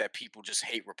fact that people just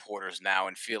hate reporters now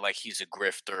and feel like he's a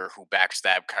grifter who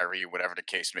backstabbed Kyrie, whatever the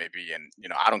case may be. And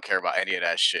I don't care about any of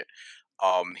that shit.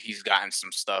 He's gotten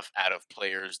some stuff out of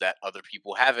players that other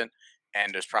people haven't,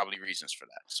 and there's probably reasons for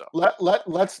that. So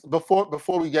let's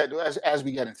before we get as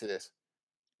we get into this,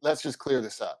 let's just clear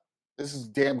this up. This is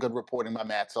damn good reporting by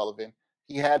Matt Sullivan.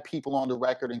 He had people on the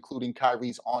record, including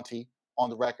Kyrie's auntie on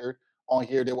the record. On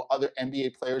here, there were other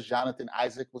NBA players. Jonathan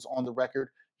Isaac was on the record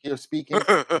here speaking.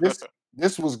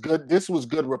 This was good. This was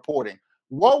good reporting.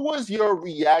 What was your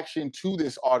reaction to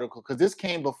this article? Because this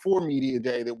came before Media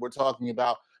Day that we're talking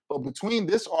about. But between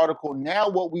this article, now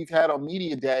what we've had on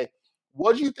Media Day,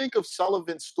 what do you think of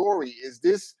Sullivan's story? Is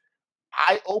this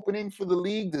eye-opening for the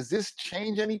league? Does this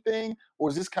change anything? Or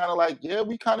is this kind of like, yeah,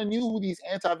 we kind of knew who these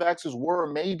anti-vaxxers were,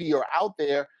 maybe, or out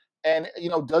there? And,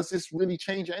 does this really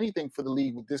change anything for the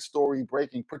league with this story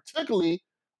breaking, particularly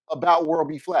about World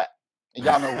B. Flat? And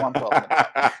y'all know who I'm talking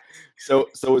about. So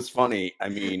it's funny. I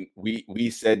mean, we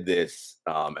said this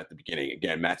at the beginning.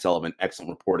 Again, Matt Sullivan,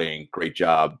 excellent reporting, great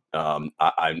job.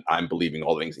 I'm believing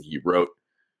all the things that he wrote.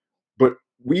 But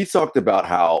we talked about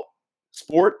how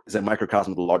sport is a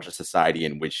microcosm of the larger society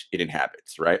in which it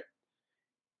inhabits, right?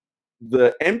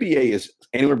 The NBA is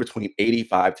anywhere between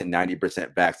 85 to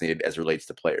 90% vaccinated as it relates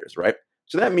to players, right?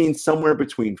 So that means somewhere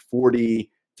between 40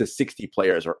 to 60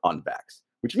 players are unvaxxed,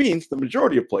 which means the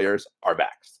majority of players are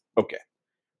vaxxed. Okay.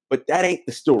 But that ain't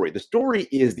the story. The story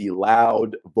is the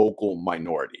loud, vocal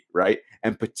minority, right?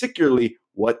 And particularly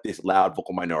what this loud,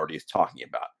 vocal minority is talking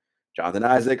about. Jonathan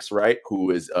Isaacs, right,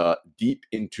 who is deep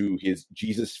into his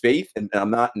Jesus faith, and I'm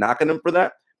not knocking him for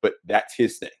that, but that's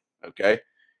his thing, okay?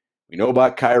 We know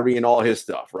about Kyrie and all his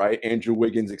stuff, right? Andrew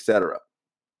Wiggins, etc.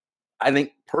 I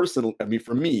think personally,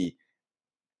 for me,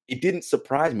 it didn't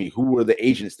surprise me who were the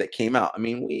agents that came out. I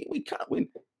mean, we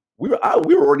were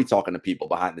already talking to people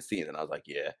behind the scenes, and I was like,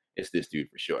 yeah, it's this dude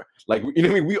for sure. Like, you know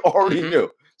what I mean? We already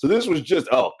knew. So this was just,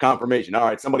 confirmation. All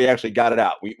right, somebody actually got it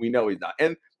out. We know he's not.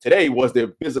 And today was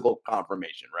the physical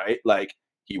confirmation, right? Like,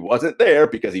 he wasn't there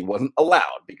because he wasn't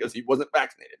allowed, because he wasn't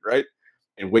vaccinated, right?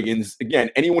 And Wiggins, again,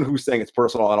 anyone who's saying it's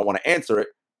personal, I don't want to answer it,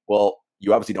 well,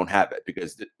 you obviously don't have it,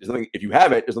 because there's nothing, if you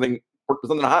have it, there's nothing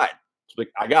to hide. It's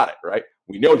like, I got it, right?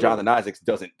 We know Jonathan Isaacs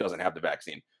doesn't have the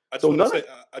vaccine. I just want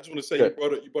to say you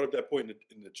brought up that point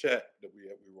in the chat that we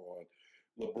were on.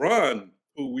 LeBron,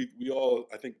 who we all,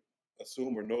 I think,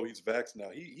 assume or know he's vaxxed now.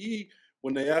 He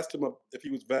when they asked him if he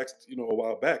was vaxxed, a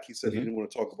while back, he said he didn't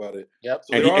want to talk about it. Yep.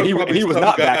 So and he was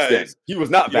not vaxxed then. He was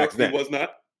not vaxxed then. He was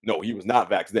not? No, he was not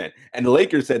vaxxed then. And the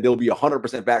Lakers said they'll be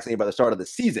 100% vaccinated by the start of the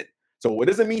season. So it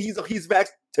doesn't mean he's vaxxed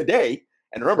today.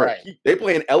 And remember, Right. they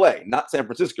play in LA, not San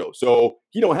Francisco. So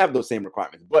he don't have those same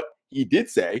requirements. But he did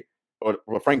say, or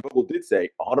Frank Vogel did say,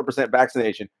 100%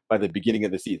 vaccination by the beginning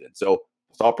of the season. So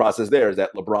the thought process there is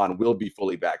that LeBron will be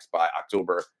fully vaxxed by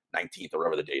October 19th or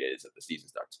whatever the date is that the season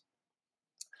starts.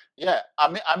 Yeah,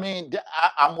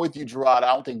 I'm with you, Gerard.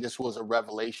 I don't think this was a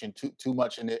revelation too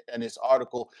much in this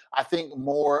article. I think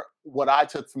more what I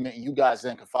took from it, and you guys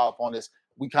then can follow up on this.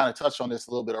 We kind of touched on this a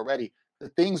little bit already. The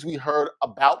things we heard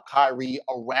about Kyrie,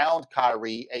 around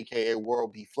Kyrie, aka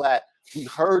World B. Flat, we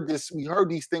heard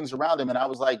these things around him, and I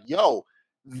was like, "Yo,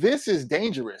 this is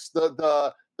dangerous."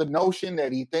 The notion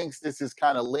that he thinks this is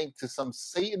kind of linked to some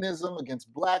Satanism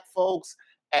against Black folks.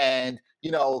 And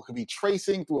it could be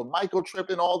tracing through a microchip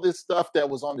and all this stuff that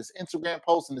was on this Instagram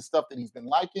post and the stuff that he's been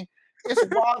liking.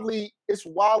 It's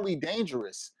wildly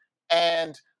dangerous.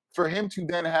 And for him to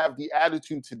then have the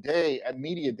attitude today at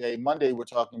Media Day, Monday, we're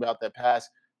talking about that pass,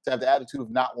 to have the attitude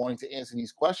of not wanting to answer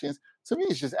these questions, to me,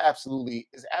 it's absolutely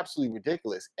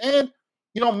ridiculous. And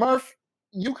Murph,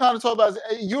 you kind of talk about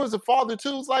you as a father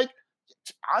too. It's like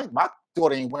my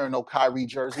daughter ain't wearing no Kyrie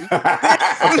jersey.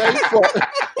 Okay,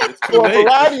 for a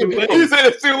variety of reasons. He said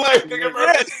it's too late.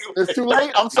 It's too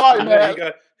late. I'm sorry, man.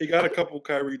 He got a couple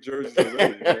Kyrie jerseys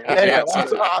already. Yeah,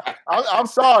 I'm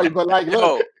sorry, but like,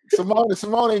 look,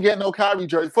 Simone ain't getting no Kyrie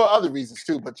jersey for other reasons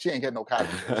too, but she ain't getting no Kyrie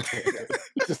jersey.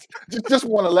 just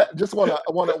want to let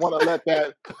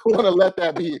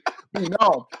that be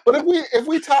known. But if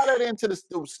we tie that into the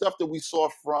stuff that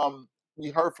we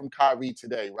heard from Kyrie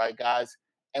today, right, guys,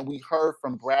 and we heard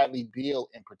from Bradley Beal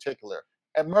in particular.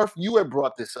 And Murph, you had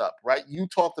brought this up, right? You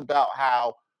talked about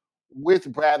how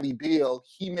with Bradley Beal,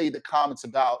 he made the comments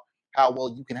about how,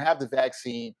 well, you can have the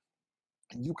vaccine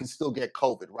and you can still get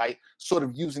COVID, right? Sort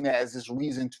of using that as this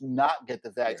reason to not get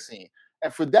the vaccine.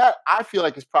 And for that, I feel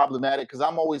like it's problematic because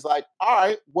I'm always like, all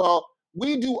right, well,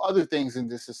 we do other things in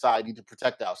this society to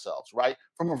protect ourselves, right?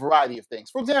 From a variety of things.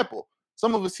 For example,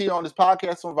 some of us here on this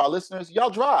podcast, some of our listeners, y'all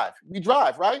drive. We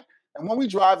drive, right? And when we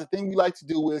drive, the thing we like to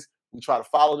do is we try to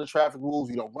follow the traffic rules.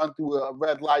 We don't run through a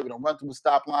red light. We don't run through a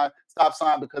stop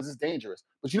sign because it's dangerous.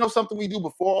 But you know something we do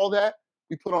before all that?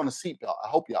 We put on a seatbelt. I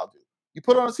hope y'all do. You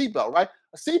put on a seatbelt, right?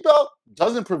 A seatbelt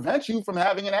doesn't prevent you from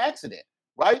having an accident,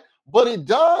 right? But it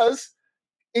does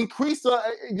increase the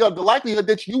likelihood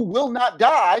that you will not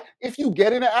die if you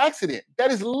get in an accident.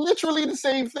 That is literally the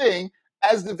same thing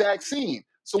as the vaccine.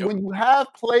 So when you have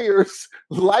players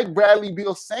like Bradley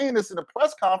Beal saying this in a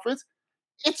press conference,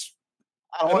 it's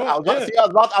I was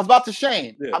about to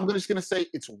shame. Yeah. I'm just going to say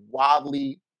it's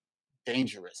wildly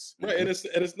dangerous. Right, and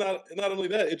it's not only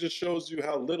that, it just shows you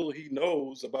how little he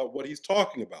knows about what he's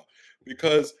talking about,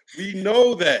 because we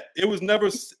know that it was never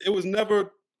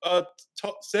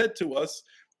said to us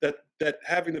that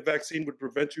having the vaccine would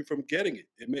prevent you from getting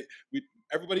it.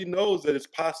 Everybody knows that it's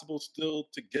possible still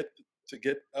to get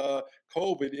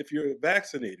COVID if you're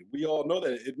vaccinated. We all know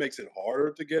that it makes it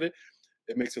harder to get it.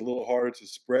 It makes it a little harder to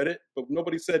spread it, but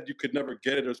nobody said you could never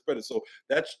get it or spread it. So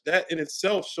that in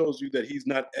itself shows you that he's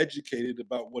not educated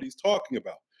about what he's talking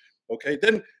about. Okay,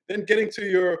 then getting to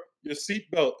your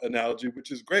seatbelt analogy,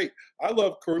 which is great. I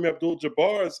love Kareem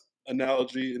Abdul-Jabbar's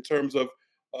analogy in terms of,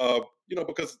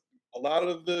 because a lot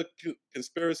of the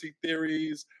conspiracy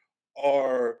theories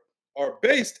are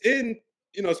based in,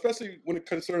 especially when it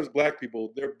concerns Black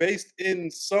people, they're based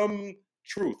in some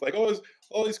truth. Like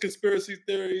all these conspiracy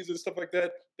theories and stuff like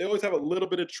that, they always have a little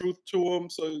bit of truth to them.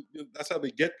 So that's how they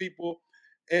get people.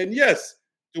 And yes,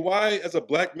 do I, as a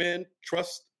Black man,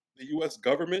 trust the U.S.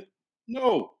 government?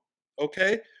 No.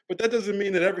 Okay, but that doesn't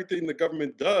mean that everything the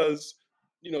government does,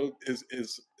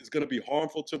 is going to be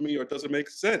harmful to me or doesn't make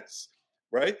sense,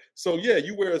 right? So yeah,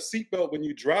 you wear a seatbelt when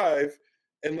you drive,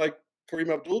 and like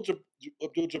Kareem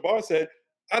Abdul-Jabbar said,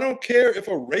 I don't care if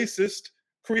a racist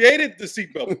created the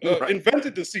seatbelt, Right.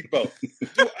 invented the seatbelt.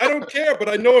 I don't care, but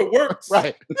I know it works.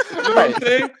 Right. You know what I'm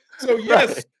saying? So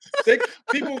yes,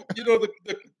 people,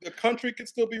 the country can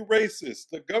still be racist.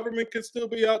 The government can still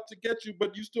be out to get you,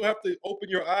 but you still have to open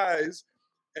your eyes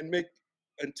and make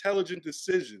intelligent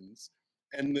decisions.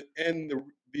 And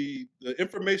the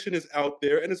information is out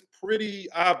there, and it's pretty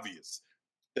obvious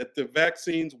that the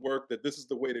vaccines work, that this is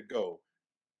the way to go.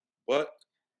 But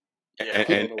Yeah.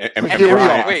 And And here we real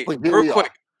are. quick, Here we real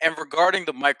quick, And regarding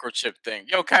the microchip thing,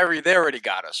 yo, Kyrie, they already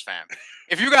got us, fam.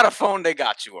 If you got a phone, they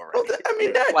got you already. Well, I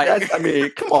mean, Like- that's, I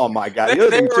mean, come on, my guy. They, The other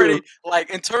they thing, already too, like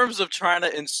in terms of trying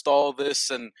to install this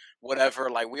and whatever.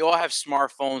 Like we all have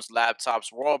smartphones,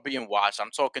 laptops. We're all being watched.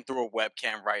 I'm talking through a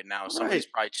webcam right now. Somebody's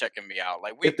Right. probably checking me out.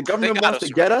 Like if the they government got wants to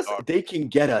already, get us, dog. they can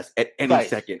get us at any Right.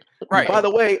 second. Right. By the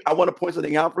way, I want to point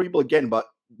something out for people again, but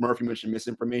Murphy mentioned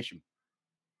misinformation.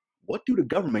 What do the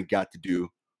government got to do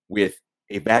with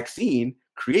a vaccine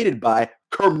created by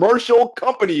commercial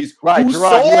companies Right, whose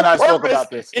Gerard, you sole and I spoke purpose about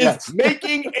this. is Yes.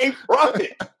 making a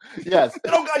profit? Yes. They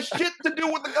don't got shit to do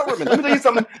with the government. Let me tell you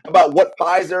something about what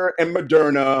Pfizer and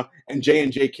Moderna and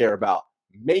J&J care about.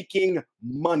 Making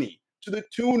money to the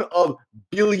tune of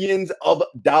billions of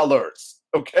dollars.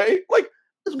 Okay? Like,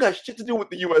 this got shit to do with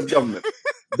the U.S. government.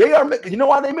 They are making, you know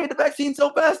why they made the vaccine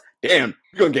so fast? Damn,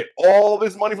 you're going to get all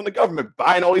this money from the government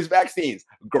buying all these vaccines.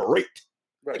 Great.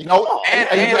 Right. You know, Come on, and-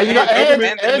 man. and- you know,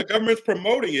 and the government's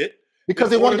promoting it because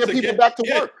in they want to order get people back to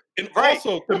yeah, work. and Right.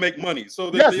 also to make money so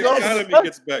that Yes, the yes. economy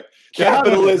gets back.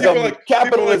 Capitalism, People like-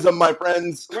 capitalism, my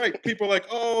friends. Right, people are like,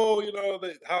 oh, you know,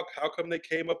 how come they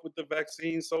came up with the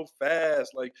vaccine so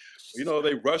fast? Like, you know,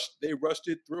 they rushed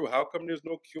it through. How come there's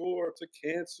no cure to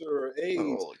cancer or AIDS?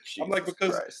 Oh, I'm like, Jesus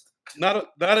because Christ. not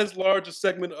as large a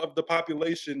segment of the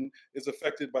population is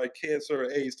affected by cancer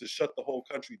or AIDS to shut the whole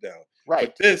country down. Right.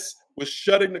 But this was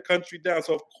shutting the country down.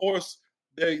 So of course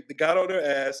they got on their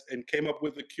ass and came up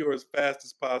with a cure as fast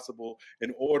as possible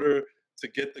in order to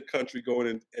get the country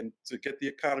going and to get the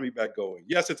economy back going.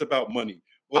 Yes, it's about money.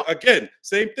 Well, again,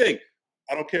 same thing.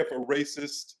 I don't care if a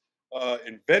racist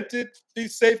invented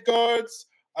these safeguards.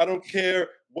 I don't care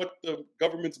what the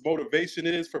government's motivation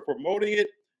is for promoting it.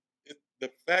 The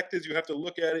fact is, you have to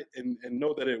look at it and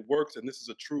know that it works, and this is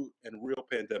a true and real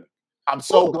pandemic. I'm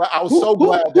so glad. I was so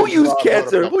glad. Who that used Gerard brought up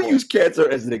cancer? that Who point. used cancer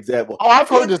as an example? Oh, I've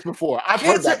heard this before. I've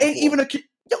heard Cancer that ain't before. even a.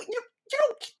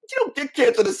 You don't get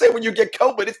cancer the same when you get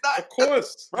COVID. It's not. Of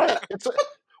course. Right. It's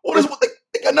What is what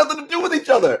they got nothing to do with each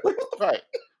other. Like, what the right.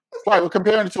 Right. We're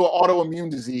comparing it to an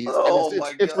autoimmune disease. Oh, and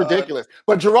my it's God. ridiculous.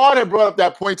 But Gerard had brought up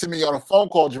that point to me on a phone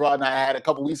call Gerard and I had a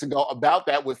couple weeks ago about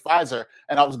that with Pfizer.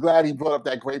 And I was glad he brought up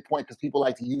that great point because people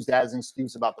like to use that as an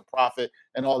excuse about the profit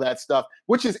and all that stuff,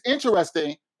 which is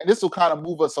interesting. And this will kind of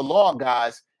move us along,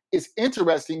 guys. It's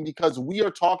interesting because we are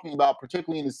talking about,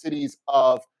 particularly in the cities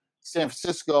of San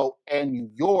Francisco and New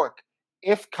York,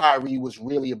 if Kyrie was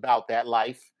really about that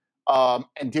life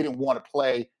and didn't want to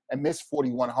play and miss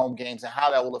 41 home games and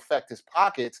how that will affect his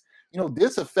pockets. You know,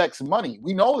 this affects money.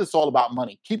 We know it's all about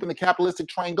money, keeping the capitalistic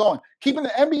train going, keeping the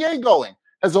NBA going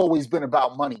has always been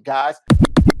about money, guys.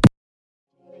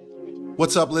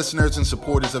 What's up, listeners and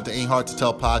supporters of the Ain't Hard to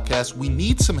Tell podcast? We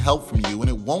need some help from you, and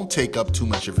it won't take up too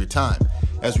much of your time.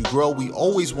 As we grow, we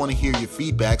always want to hear your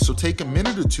feedback, so take a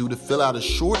minute or two to fill out a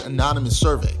short anonymous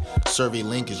survey. The survey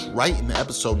link is right in the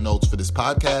episode notes for this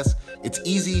podcast. It's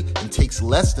easy and takes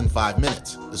less than 5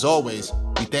 minutes. As always,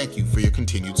 we thank you for your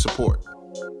continued support.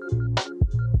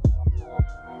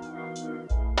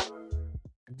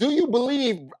 Do you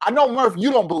believe? I know, Murph,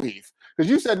 you don't believe because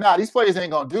you said, nah, these players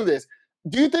ain't going to do this.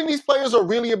 Do you think these players are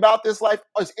really about this life?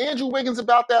 Is Andrew Wiggins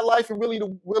about that life and really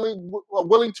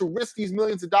willing to risk these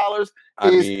millions of dollars?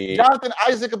 Is Jonathan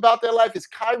Isaac about that life? Is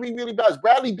Kyrie really about? Is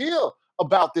Bradley Beal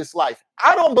about this life?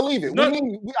 I don't believe it.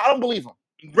 I don't believe him.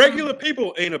 Regular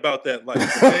people ain't about that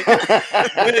life.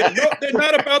 Okay? They're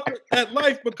not about that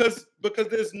life because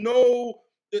there's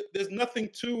nothing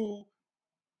to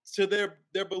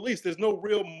their beliefs. There's no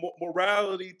real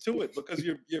morality to it because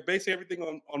you're basing everything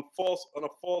on a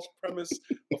false premise,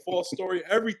 a false story,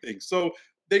 everything. So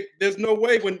there's no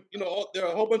way when there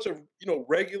are a whole bunch of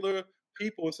regular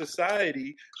people in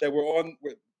society that were on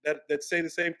that say the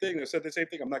same thing. They said the same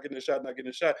thing. I'm not getting a shot. Not getting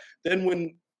a shot. Then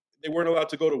when they weren't allowed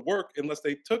to go to work unless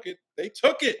they took it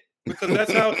because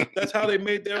that's how they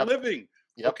made their living.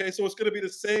 Yep. Okay, so it's going to be the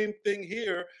same thing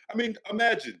here. I mean,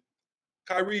 imagine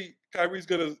Kyrie's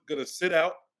gonna sit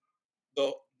out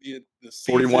the season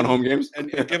 41 home games and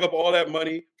give up all that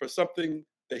money for something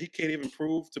that he can't even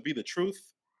prove to be the truth.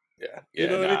 Yeah, You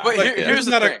know what I mean? But Like, here's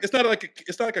the thing. it's not like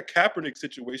a Kaepernick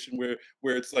situation where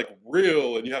it's like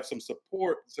real and you have some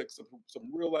support, it's like some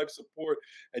real life support,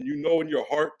 and you know in your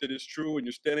heart that it's true and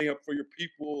you're standing up for your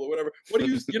people or whatever.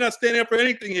 You're not standing up for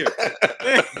anything here.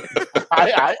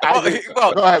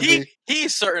 Well, Go ahead, he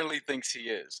certainly thinks he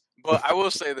is. But I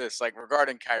will say this, like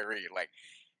regarding Kyrie, like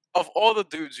of all the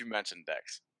dudes you mentioned,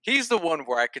 Dex, he's the one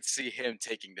where I could see him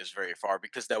taking this very far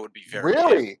because that would be very him.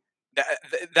 Really?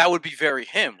 That would be very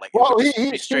him. Like Well, it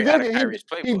would be straight out of Kyrie's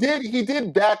playbook. he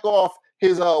did back off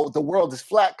his the world is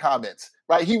flat comments,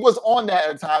 right? He was on that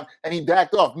at the time and he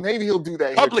backed off. Maybe he'll do that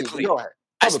here, too. Publicly. Go ahead.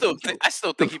 I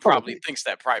still think he probably thinks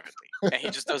that privately, and he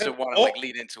just doesn't want to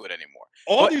lead into it anymore.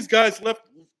 All these guys left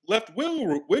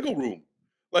wiggle room.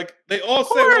 Like they all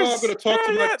say, "Oh, I'm going to talk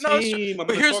to my team. I'm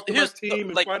going to talk to my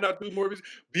team and find out do more."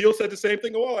 Beal said the same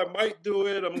thing. "Oh, I might do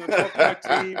it. I'm going to talk to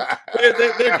my team."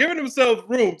 They're giving themselves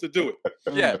room to do it.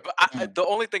 Yeah, but the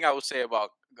only thing I would say about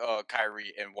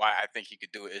Kyrie and why I think he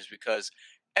could do it is because,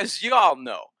 as you all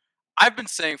know, I've been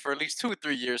saying for at least 2 or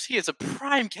 3 years he is a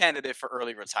prime candidate for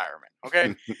early retirement.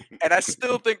 Okay, and I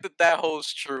still think that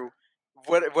holds true.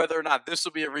 Whether or not this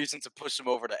will be a reason to push him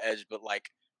over the edge, but like.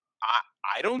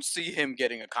 I don't see him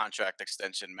getting a contract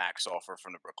extension max offer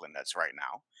from the Brooklyn Nets right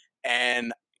now.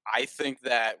 And I think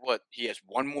that he has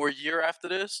 1 more year after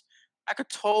this. I could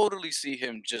totally see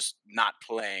him just not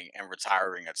playing and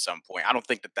retiring at some point. I don't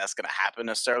think that that's going to happen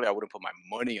necessarily. I wouldn't put my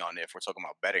money on it if we're talking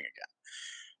about betting again.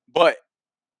 But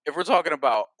if we're talking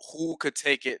about who could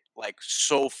take it like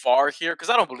so far here, because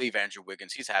I don't believe Andrew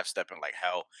Wiggins. He's half-stepping like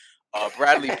hell.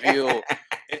 Bradley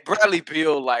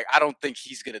Beal, like I don't think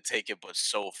he's gonna take it, but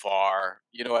so far,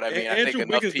 you know what I mean. I think Andrew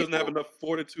Wiggins doesn't have enough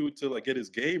fortitude to like get his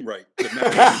game right. You think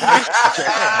he's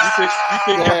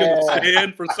gonna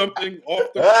stand for something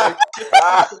off the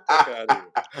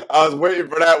I was waiting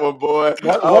for that one, boy.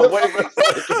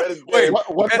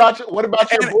 What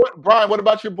about your boy Brian? What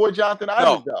about your boy Jonathan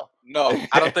Isaac though? No,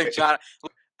 I don't think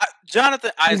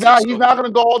Jonathan Isaac. He's not going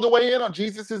to go all the way in on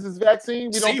Jesus is his vaccine.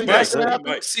 We don't think that's going to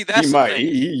happen. See, that's he might.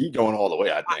 He going all the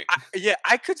way. I think.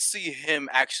 I could see him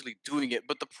actually doing it,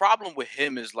 but the problem with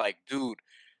him is like, dude,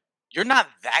 you're not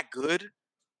that good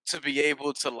to be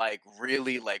able to like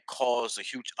really like cause a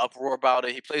huge uproar about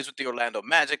it. He plays with the Orlando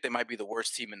Magic. They might be the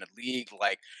worst team in the league.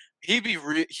 Like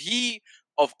he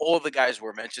of all the guys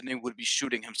we're mentioning would be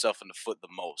shooting himself in the foot the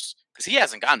most because he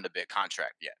hasn't gotten a big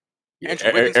contract yet.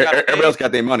 Everybody else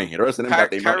got their money. The rest of them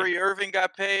got their money. Kyrie Irving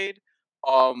got paid.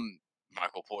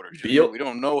 Michael Porter Jr. We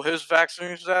don't know his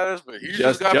vaccine status, but he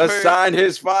just got paid. Signed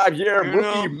his 5-year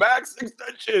rookie max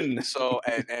extension. So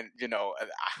and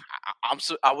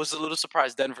I was a little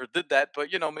surprised Denver did that, but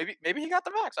maybe he got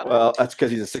the max. That's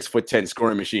because he's a 6'10"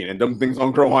 scoring machine, and them things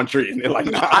don't grow on trees. And they're like,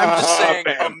 I'm just saying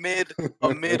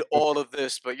amid all of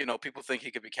this, but people think he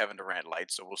could be Kevin Durant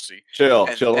light, so we'll see. Chill.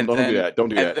 Don't do that. Don't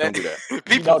do that.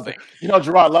 People think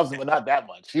Gerard loves him, but not that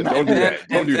much. Don't do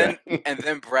that. And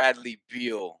then Bradley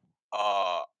Beal.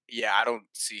 I don't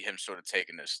see him sort of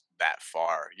taking this that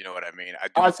far. You know what I mean?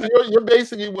 So you're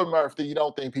basically with Murph that you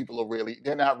don't think people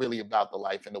they're not really about the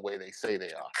life in the way they say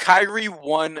they are. Kyrie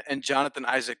 1 and Jonathan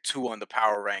Isaac 2 on the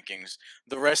power rankings.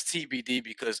 The rest TBD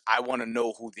because I want to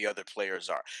know who the other players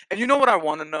are. And you know what I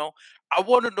want to know? I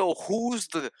want to know who's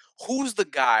the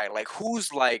guy, like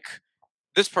who's like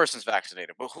this person's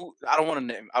vaccinated, but who I don't want to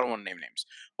name names.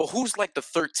 But who's like the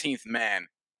 13th man?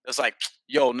 It's like,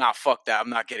 yo, fuck that. I'm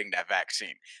not getting that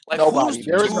vaccine. Like, nobody.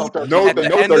 There is no 13th. No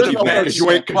 13th man. Because you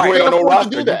ain't on no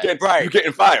roster. You're getting fired.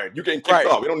 You're getting kicked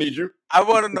off. We don't need you. I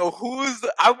want to know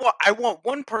I want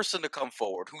one person to come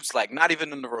forward who's like not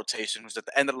even in the rotation, who's at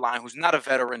the end of the line, who's not a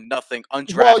veteran, nothing,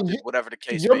 undrafted, whatever the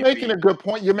case may be. You're making a good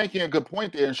point. You're making a good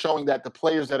point there and showing that the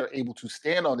players that are able to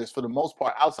stand on this, for the most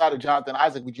part, outside of Jonathan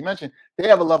Isaac, which you mentioned, they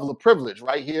have a level of privilege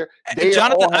right here.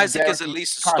 Jonathan Isaac is at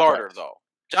least a starter, though.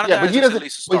 But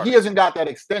he hasn't got that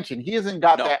extension. He hasn't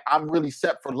got that I'm really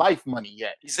set for life money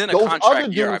yet. He's in a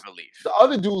contract year, I believe. The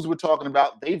other dudes we're talking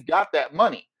about, they've got that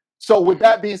money. So with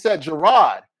that being said,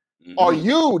 Gerard, do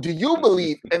you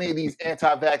believe any of these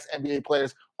anti-vax NBA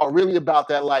players are really about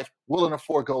that life, willing to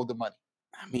forego the money?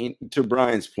 I mean, to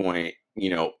Brian's point,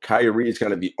 Kyrie is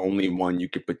kind of the only one you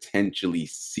could potentially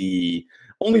see,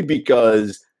 only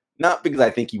because, not because I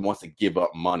think he wants to give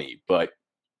up money, but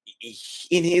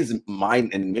in his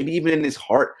mind and maybe even in his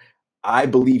heart, I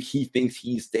believe he thinks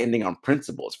he's standing on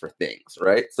principles for things,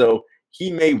 right? So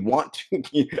he may want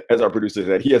to, as our producer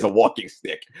said, he has a walking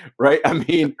stick, right? I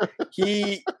mean,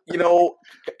 Kyrie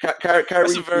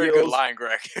That's a very good line,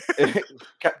 Greg.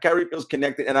 Kyrie feels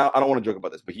connected, and I don't want to joke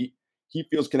about this, but he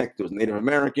feels connected to his Native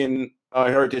American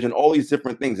heritage and all these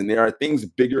different things, and there are things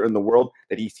bigger in the world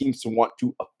that he seems to want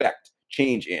to affect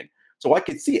change in. So I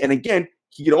could see, and again,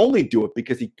 he can only do it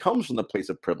because he comes from the place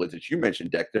of privilege, as you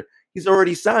mentioned, Dexter. He's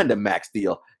already signed a max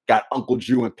deal, got Uncle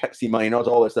Drew and Pepsi money and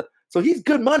all that stuff. So he's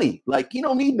good money. Like, he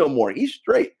don't need no more. He's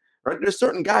straight, right? There's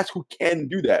certain guys who can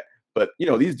do that. But,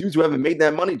 these dudes who haven't made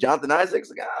that money, Jonathan Isaac's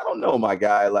like, I don't know, my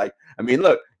guy. Like, I mean,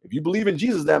 look, if you believe in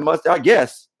Jesus that much, I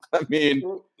guess. I mean.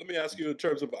 Well, let me ask you in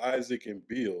terms of Isaac and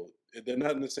Beal, they're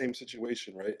not in the same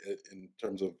situation, right? In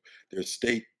terms of their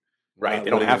state. Right. They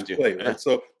don't have to play, right?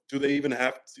 So do they even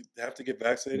have to get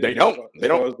vaccinated? They don't. As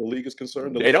far as the league is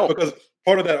concerned? They don't. Because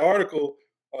part of that article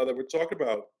that we're talking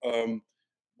about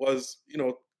was,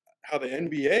 how the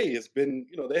NBA has been,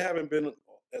 they haven't been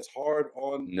as hard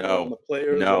on the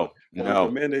players No. the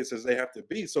mandates as they have to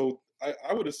be. So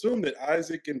I would assume that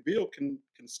Isaac and Beal can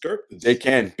skirt this. They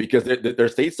can, because their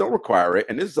states don't require it.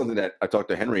 And this is something that I talked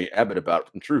to Henry Abbott about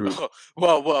from True Hoop.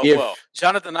 Well,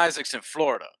 Jonathan Isaac's in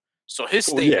Florida, so his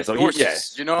state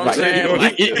endorses. You know what I'm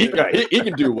saying? He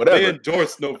can do whatever. They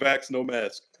endorse no vax, no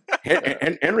mask.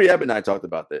 Henry Abbott and I talked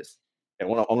about this, and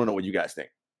I want to know what you guys think.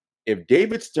 If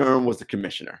David Stern was the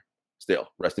commissioner, still,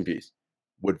 rest in peace,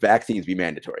 would vaccines be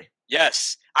mandatory?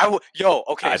 Yes, I would.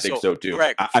 Okay, I think so too.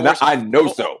 Greg, I know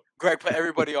so. Greg, put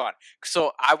everybody on.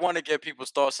 So I want to get people's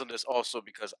thoughts on this also,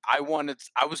 because I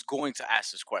was going to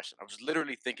ask this question. I was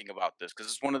literally thinking about this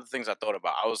because it's one of the things I thought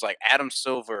about. I was like, Adam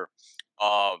Silver.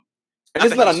 And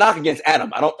this is not a knock against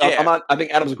Adam. I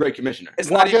think Adam's a great commissioner. It's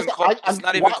not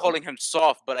even calling him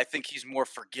soft, but I think he's more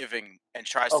forgiving and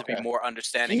tries to be more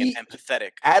understanding and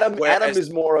empathetic. Adam is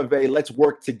more of a let's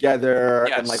work together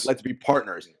and like let's be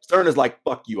partners. Stern is like,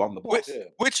 fuck you, I'm the boss.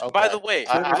 Which by the way,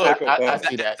 I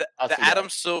see that. The Adam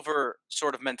Silver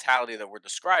sort of mentality that we're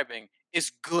describing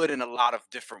is good in a lot of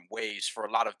different ways for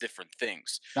a lot of different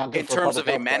things. In terms of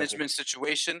a management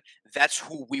situation, that's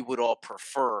who we would all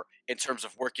prefer in terms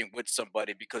of working with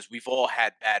somebody, because we've all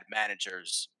had bad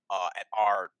managers at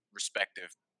our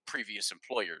respective previous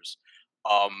employers,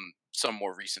 some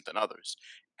more recent than others.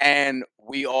 And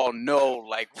we all know,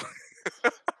 like...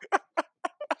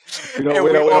 we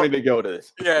don't even go to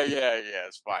this. Yeah,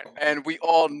 it's fine. And we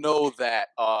all know that...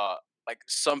 like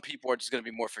some people are just going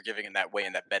to be more forgiving in that way,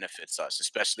 and that benefits us,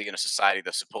 especially in a society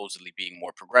that's supposedly being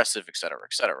more progressive, et cetera,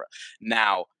 et cetera.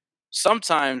 Now,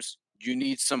 sometimes you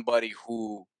need somebody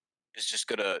who is just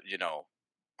going to,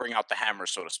 bring out the hammer,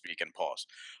 so to speak, and pause.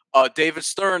 David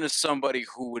Stern is somebody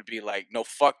who would be like, no,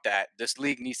 fuck that. This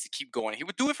league needs to keep going. He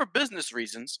would do it for business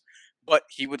reasons, but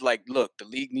he would like, look, the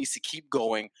league needs to keep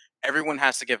going. Everyone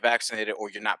has to get vaccinated or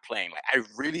you're not playing. Like, I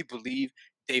really believe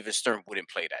David Stern wouldn't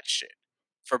play that shit.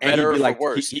 For better or for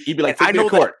worse. He'd be like, take me to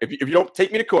court. If you don't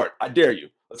take me to court, I dare you.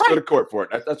 Let's go to court for it.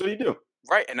 That's what you do.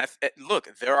 Right. And look,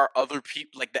 there are other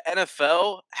people, like the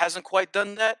NFL hasn't quite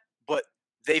done that, but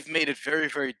they've made it very,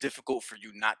 very difficult for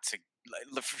you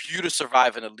for you to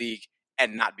survive in a league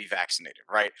and not be vaccinated,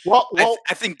 right? Well,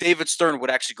 I think David Stern would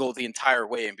actually go the entire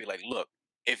way and be like, look,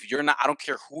 if you're not, I don't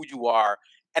care who you are.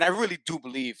 And I really do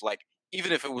believe, like,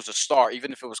 even if it was a star,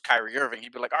 even if it was Kyrie Irving,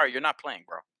 he'd be like, all right, you're not playing,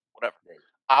 bro. Whatever.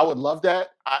 I would love that.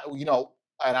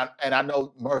 And I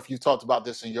know, Murph, you talked about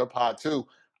this in your pod too.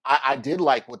 I did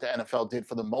like what the NFL did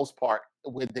for the most part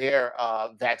with their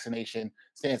vaccination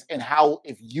stance, and how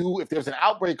if there's an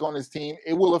outbreak on this team,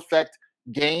 it will affect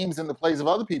games and the plays of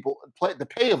other people, the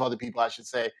pay of other people, I should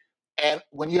say. And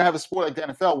when you have a sport like the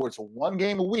NFL where it's one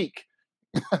game a week,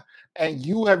 and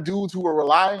you have dudes who are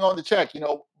relying on the check,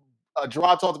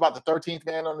 Gerard talked about the 13th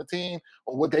man on the team,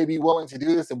 or would they be willing to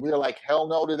do this? And we're like, hell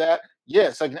no to that. Yeah,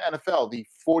 it's like the NFL, the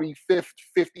 45th,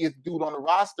 50th dude on the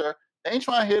roster. They ain't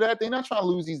trying to hear that. They're not trying to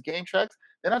lose these game checks.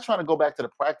 They're not trying to go back to the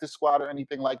practice squad or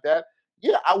anything like that.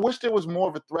 Yeah, I wish there was more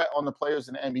of a threat on the players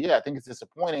in the NBA. I think it's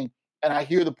disappointing. And I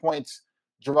hear the points,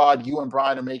 Gerard, you and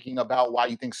Brian are making about why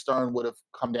you think Stern would have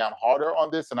come down harder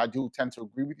on this. And I do tend to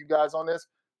agree with you guys on this.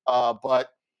 But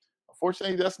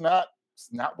unfortunately, it's not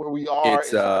where we are.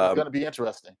 It's going to be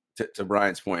interesting. To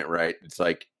Brian's point, right? It's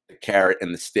like the carrot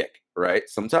and the stick, right?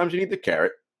 Sometimes you need the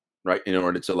carrot, right, in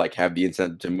order to like have the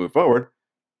incentive to move forward.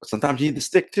 But sometimes you need the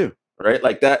stick too, right?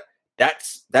 Like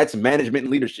that's management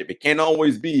and leadership. It can't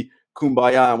always be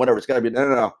kumbaya and whatever. It's got to be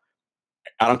no.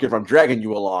 I don't care if I'm dragging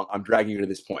you along. I'm dragging you to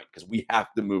this point because we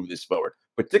have to move this forward,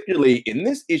 particularly in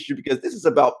this issue, because this is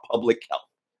about public health.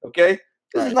 Okay,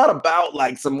 this is not about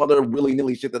like some other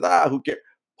willy-nilly shit that who cares.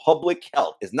 Public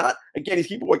health is not, again, these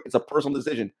people, it's a personal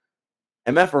decision.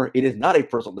 MFR, it is not a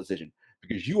personal decision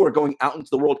because you are going out into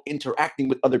the world interacting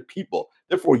with other people.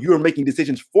 Therefore, you are making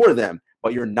decisions for them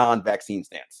by your non-vaccine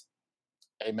stance.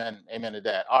 Amen to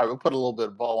that. All right, we'll put a little bit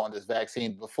of bow on this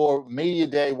vaccine. Before Media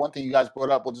Day, one thing you guys brought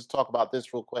up, we'll just talk about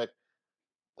this real quick.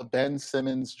 The Ben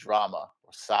Simmons drama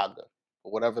or saga,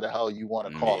 or whatever the hell you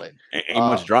want to call it. Ain't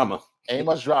much drama. Ain't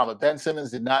much drama. Ben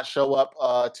Simmons did not show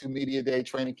up to Media Day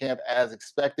training camp as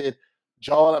expected.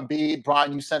 Joel Embiid,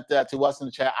 Brian, you sent that to us in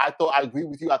the chat. I agree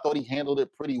with you. I thought he handled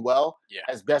it pretty well,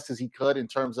 as best as he could in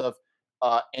terms of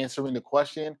answering the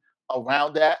question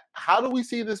around that. How do we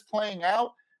see this playing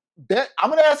out? I'm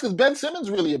going to ask, is Ben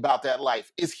Simmons really about that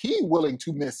life? Is he willing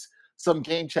to miss some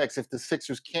game checks if the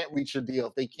Sixers can't reach a deal,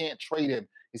 if they can't trade him?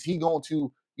 Is he going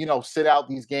to, sit out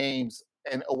these games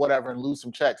and or whatever and lose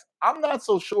some checks? I'm not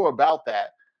so sure about that.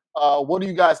 What do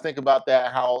you guys think about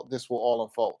that, how this will all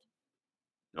unfold?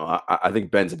 No, I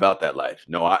think Ben's about that life.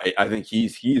 No, I think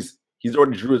he's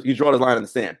already drawn his line in the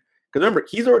sand. Because remember,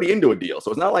 he's already into a deal,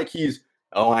 so it's not like he's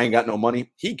I ain't got no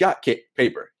money. He got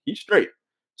paper. He's straight.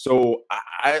 So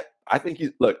I think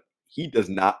he does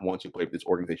not want to play for this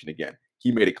organization again.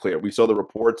 He made it clear. We saw the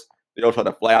reports. They all tried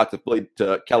to fly out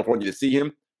to California to see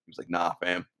him. He was like, "Nah,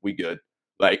 fam, we good."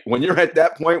 Like when you're at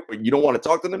that point where you don't want to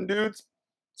talk to them dudes,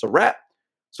 it's a wrap.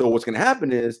 So what's going to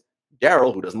happen is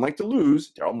Daryl, who doesn't like to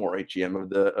lose, Daryl Morey, GM of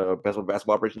the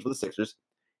basketball operations for the Sixers,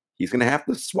 he's going to have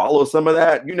to swallow some of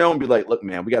that, and be like, look,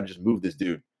 man, we got to just move this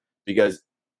dude. Because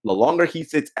the longer he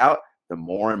sits out, the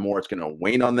more and more it's going to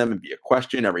wane on them and be a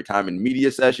question every time in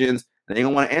media sessions. And they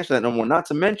don't want to answer that no more. Not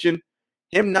to mention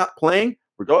him not playing,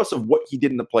 regardless of what he did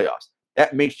in the playoffs.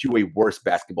 That makes you a worse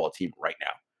basketball team right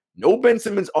now. No Ben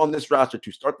Simmons on this roster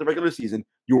to start the regular season.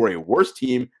 You are a worse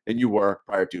team than you were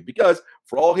prior to, because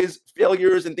for all his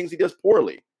failures and things he does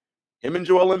poorly, him and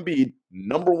Joel Embiid,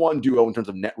 number one duo in terms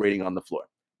of net rating on the floor.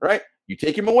 Right? You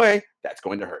take him away, that's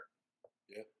going to hurt.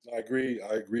 Yeah, I agree.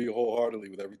 I agree wholeheartedly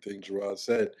with everything Gerard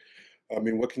said. I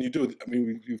mean, what can you do? I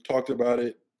mean, we've talked about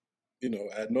it,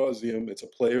 ad nauseum. It's a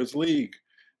players' league,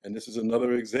 and this is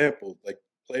another example. Like,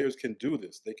 players can do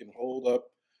this. They can hold up.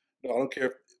 I don't care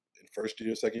if in first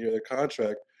year, second year of their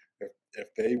contract, if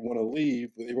they want to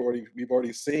leave, we've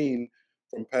already seen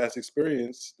from past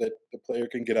experience that the player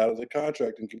can get out of the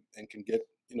contract and can get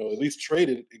at least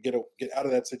traded and get out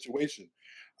of that situation.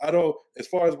 I don't. As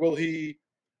far as will he,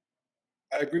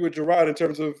 I agree with Gerard in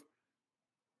terms of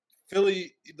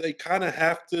Philly. They kind of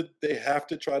have to. They have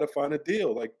to try to find a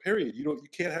deal. Like, period. You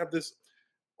can't have this.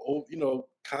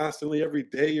 Constantly every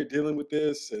day you're dealing with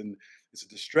this, and it's a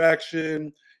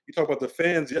distraction. You talk about the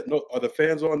fans. Yet, no, are the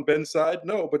fans on Ben's side?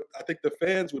 No, but I think the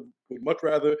fans would much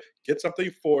rather get something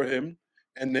for him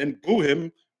and then boo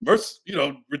him,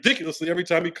 ridiculously every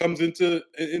time he comes into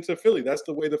Philly. That's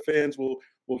the way the fans will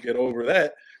get over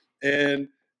that. And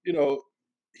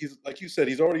he's, like you said,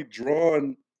 he's already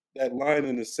drawn that line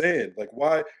in the sand. Like,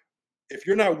 why? If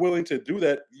you're not willing to do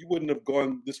that, you wouldn't have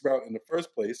gone this route in the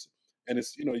first place. And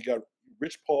it's, you got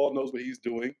Rich Paul knows what he's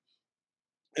doing.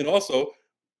 And also,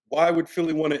 why would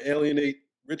Philly want to alienate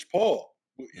Rich Paul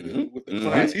with the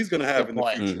clients he's going to have in the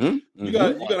future?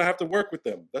 You're going to have to work with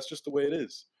them. That's just the way it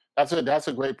is. That's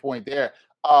a great point there.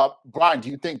 Brian, do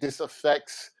you think this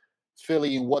affects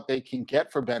Philly and what they can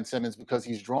get for Ben Simmons, because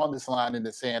he's drawn this line in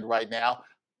the sand right now?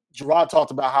 Gerard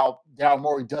talked about how Daryl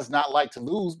Morey does not like to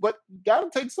lose, but you got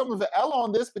to take some of the L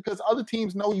on this, because other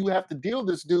teams know you have to deal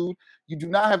this dude. You do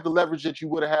not have the leverage that you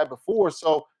would have had before.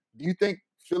 So do you think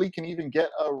Philly can even get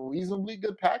a reasonably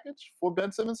good package for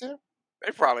Ben Simmons here?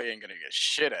 They probably ain't gonna get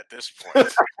shit at this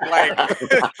point.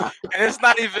 And it's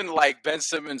not even like Ben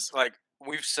Simmons. Like,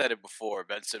 we've said it before,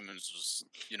 Ben Simmons was,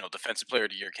 Defensive Player of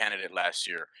the Year candidate last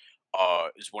year.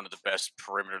 Is one of the best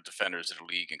perimeter defenders in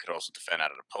the league and could also defend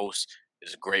out of the post.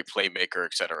 Is a great playmaker,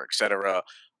 et cetera, et cetera.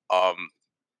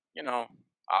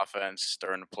 Offense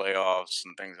during the playoffs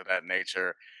and things of that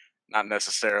nature. Not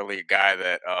necessarily a guy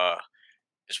that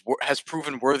has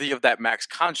proven worthy of that max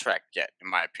contract yet, in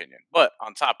my opinion. But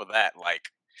on top of that, like,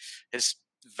 his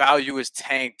value is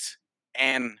tanked,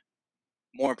 and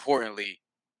more importantly,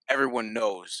 everyone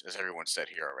knows, as everyone said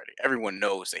here already, everyone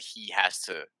knows that he has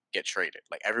to get traded.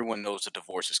 Like, everyone knows the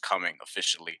divorce is coming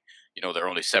officially. They're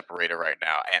only separated right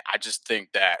now. And I just think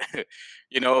that,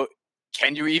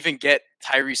 can you even get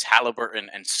Tyrese Halliburton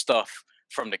and stuff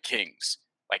from the Kings?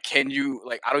 Like, can you,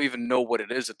 like, I don't even know what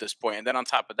it is at this point. And then on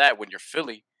top of that, when you're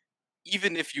Philly,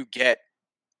 even if you get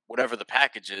whatever the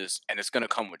package is, and it's going to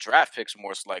come with draft picks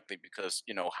most likely, because,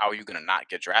 how are you going to not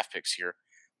get draft picks here?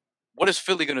 What is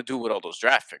Philly going to do with all those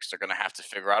draft picks? They're going to have to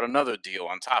figure out another deal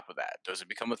on top of that. Does it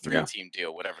become a three-team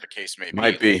deal, whatever the case may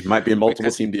be? Might be a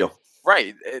multiple-team deal.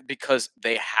 Right, because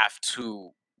they have to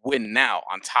win now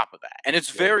on top of that. And it's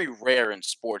very rare in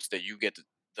sports that you get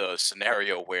the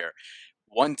scenario where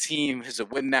one team is a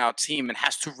win-now team and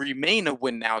has to remain a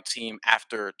win-now team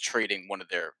after trading one of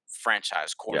their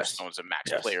franchise cornerstones and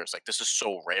max players. Like, this is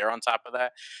so rare on top of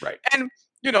that. Right. And,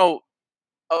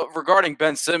 regarding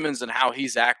Ben Simmons and how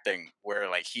he's acting, where,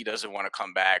 like, he doesn't want to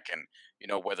come back, and,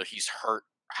 whether he's hurt,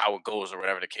 how it goes, or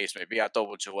whatever the case may be. I thought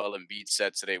what Joel Embiid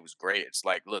said today was great. It's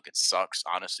like, look, it sucks,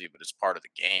 honestly, but it's part of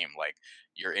the game. Like,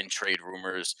 you're in trade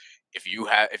rumors. If you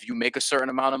make a certain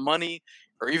amount of money,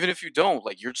 or even if you don't,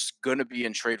 like, you're just gonna be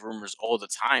in trade rumors all the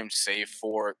time, save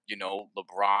for,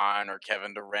 LeBron or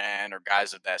Kevin Durant or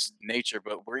guys of that nature.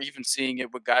 But we're even seeing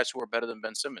it with guys who are better than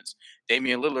Ben Simmons.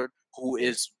 Damian Lillard, who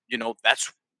is,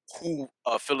 that's who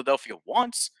Philadelphia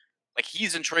wants. Like,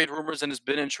 he's in trade rumors and has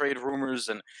been in trade rumors,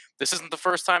 and this isn't the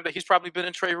first time that he's probably been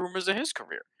in trade rumors in his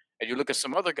career. And you look at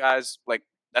some other guys, like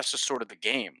That's just sort of the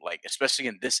game. Like, especially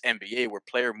in this NBA where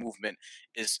player movement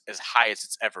is as high as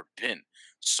it's ever been.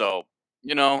 So,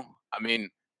 I mean,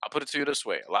 I'll put it to you this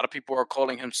way: a lot of people are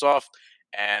calling him soft,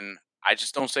 and I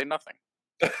just don't say nothing.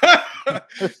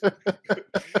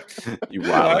 You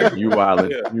wildin'. You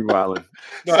wildin'. Yeah. You wildin'.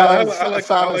 No, I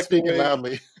Silence like speaking the way,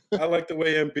 loudly. I like the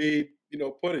way Embiid,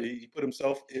 put it. He put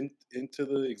himself into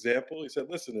the example. He said,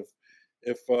 "Listen,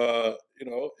 if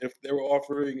they were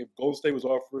offering, if Golden State was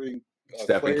offering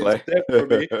Steph and Clay Clay. for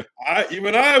me,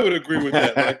 I would agree with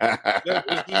that.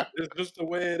 Like, it's just the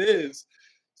way it is."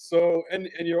 So, and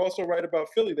you're also right about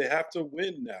Philly. They have to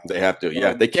win now. They have to.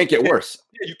 Yeah, they can't get worse.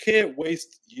 Yeah, you can't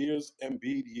waste years,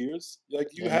 Embiid years. Like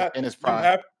you have, in his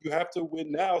prime. you have to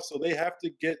win now. So they have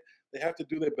to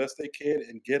do their best they can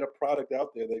and get a product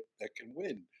out there that can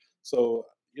win. So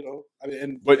I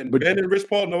mean, and Ben and Rich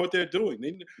Paul know what they're doing.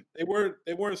 They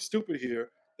weren't stupid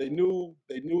here. They knew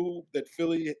that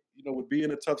Philly, would be in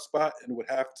a tough spot and would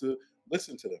have to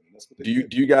listen to them. And that's what they did.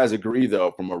 Do you guys agree though,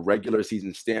 from a regular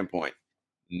season standpoint,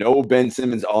 no Ben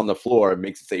Simmons on the floor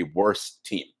makes it a worse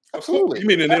team? Absolutely. You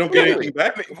mean and they don't get anything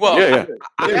back?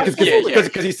 Because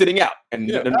he's sitting out, and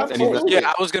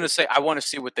I was gonna say I want to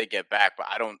see what they get back, but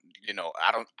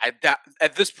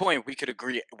at this point we could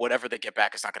agree whatever they get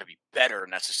back is not going to be better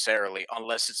necessarily,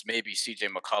 unless it's maybe CJ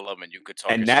McCollum, and you could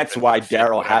talk. And that's why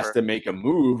Daryl has to make a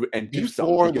move and do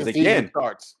something, because again,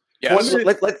 starts. Yes.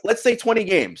 Let's say 20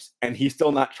 games and he's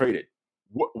still not traded.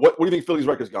 What do you think Philly's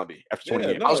record is going to be after 20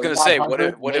 games? I was going to say, what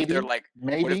if they're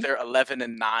maybe? what if they're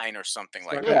 11-9 or something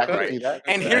like that? Right?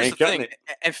 And here's the thing,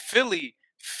 and Philly,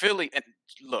 and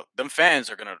look, them fans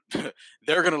are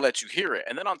they're gonna let you hear it.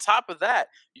 And then on top of that,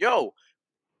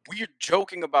 we're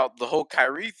joking about the whole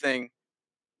Kyrie thing.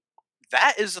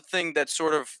 That is a thing that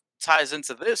sort of ties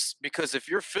into this, because if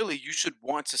you're Philly, you should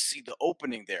want to see the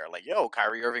opening there. Like,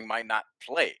 Kyrie Irving might not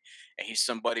play, and he's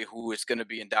somebody who is going to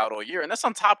be in doubt all year. And that's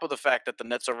on top of the fact that the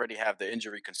Nets already have the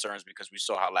injury concerns, because we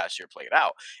saw how last year played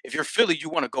out. If you're Philly, you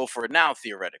want to go for it now,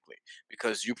 theoretically,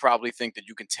 because you probably think that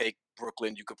you can take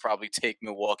Brooklyn, you could probably take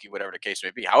Milwaukee, whatever the case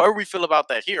may be. However we feel about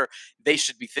that here, they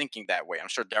should be thinking that way. I'm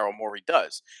sure Daryl Morey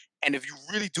does. And if you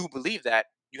really do believe that,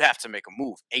 you have to make a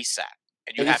move ASAP.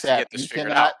 And you have to get this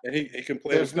figured out. And he can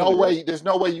play. There's no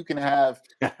way you can have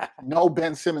no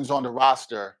Ben Simmons on the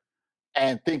roster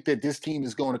and think that this team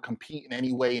is going to compete in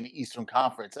any way in the Eastern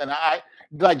Conference. And I,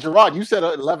 like Gerard, you said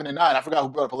 11-9. I forgot who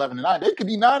brought up 11-9. They could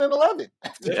be 9-11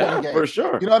 after 20 games. For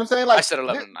sure. You know what I'm saying? Like, I said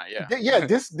 11-9.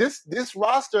 This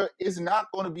roster is not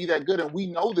going to be that good, and we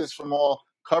know this from all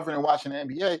covering and watching the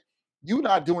NBA. You're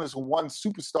not doing this with one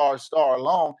superstar star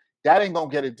alone. That ain't going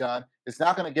to get it done. It's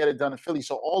not going to get it done in Philly.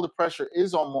 So all the pressure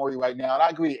is on Morey right now. And I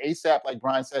agree, ASAP, like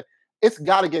Brian said, it's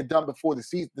got to get done before the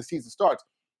season starts.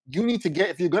 You need to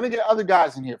get, if you're going to get other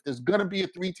guys in here, if there's going to be a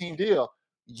 3-team deal,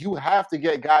 you have to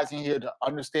get guys in here to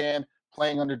understand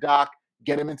playing under Doc,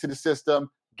 get him into the system,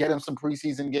 get him some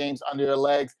preseason games under their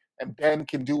legs, and Ben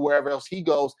can do wherever else he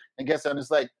goes and gets on his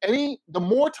leg. The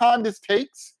more time this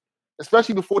takes,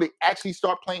 especially before they actually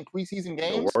start playing preseason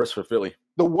games, the worse for Philly.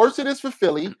 The worse it is for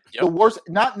Philly. Yep. The worse,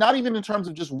 not even in terms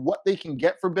of just what they can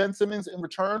get for Ben Simmons in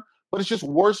return, but it's just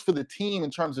worse for the team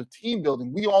in terms of team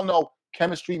building. We all know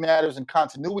chemistry matters and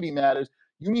continuity matters.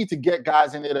 You need to get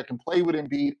guys in there that can play with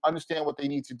Embiid, understand what they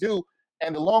need to do.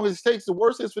 And the longer it takes, the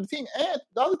worse it is for the team. And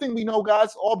the other thing we know,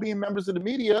 guys, all being members of the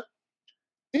media,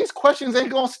 these questions ain't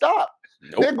going to stop.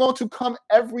 Nope. They're going to come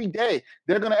every day.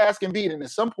 They're going to ask Embiid, and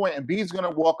at some point, Embiid's going to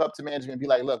walk up to management and be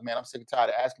like, look, man, I'm sick and tired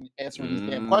of answering these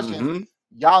damn questions.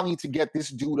 Y'all need to get this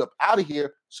dude up out of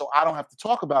here so I don't have to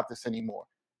talk about this anymore.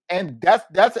 And that's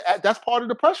part of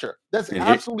the pressure. That's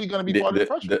absolutely going to be part of the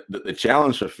pressure. The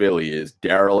challenge for Philly is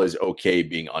Daryl is okay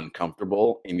being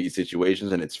uncomfortable in these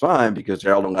situations, and it's fine because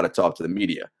Daryl don't got to talk to the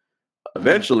media.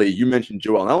 Eventually, you mentioned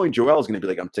Joel. Not only Joel is going to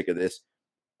be like, I'm sick of this.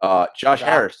 Josh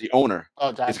Harris, the owner,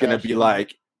 is going to be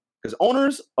like, because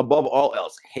owners, above all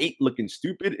else, hate looking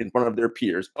stupid in front of their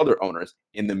peers, other owners,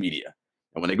 in the media.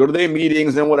 And when they go to their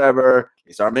meetings and whatever,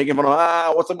 they start making fun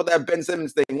of, what's up with that Ben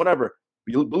Simmons thing, whatever.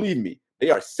 Believe me,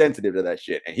 they are sensitive to that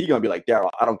shit. And he's going to be like, Daryl,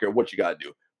 I don't care what you got to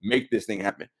do. Make this thing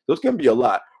happen. So it's going to be a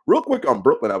lot. Real quick on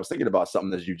Brooklyn, I was thinking about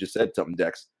something as you just said something,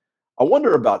 Dex. I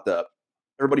wonder about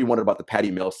everybody wondered about the Patty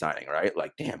Mills signing, right?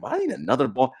 Like, damn, I need another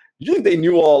ball. Did you think they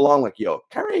knew all along, like, yo,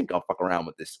 Kyrie ain't going to fuck around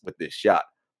with this shot.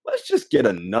 Let's just get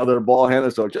another ball handler.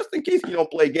 So just in case you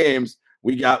don't play games,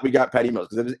 we got Patty Mills.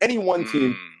 Because if there's any one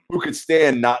team who could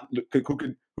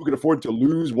who could afford to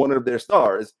lose one of their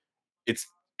stars, it's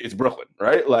Brooklyn,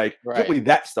 right? Like, particularly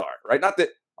that star, right? Not that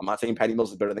I'm not saying Patty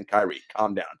Mills is better than Kyrie.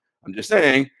 Calm down. I'm just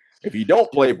saying If you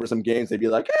don't play for some games, they'd be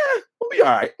like, we'll be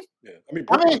all right. Yeah, I mean,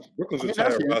 I mean, Brooklyn's that's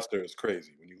entire huge. roster is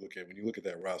crazy when you look at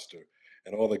that roster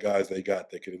and all the guys they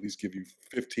got that could at least give you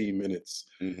 15 minutes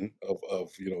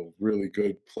of really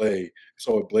good play. You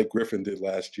saw what Blake Griffin did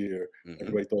last year.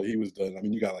 Everybody thought he was done. I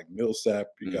mean, you got like Millsap,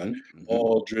 you got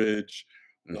Aldridge.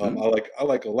 I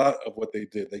like a lot of what they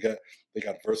did. They got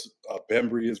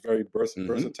Bembry is very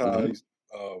versatile. You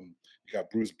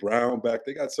got Bruce Brown back.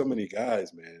 They got so many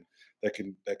guys, man, that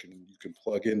you can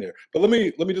plug in there. But let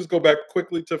me just go back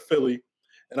quickly to Philly,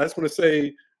 and I just want to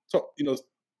say,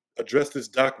 address this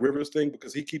Doc Rivers thing,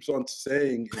 because he keeps on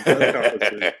saying in press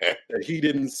conferences that he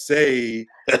didn't say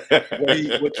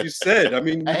what you said. I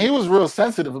mean, and he was real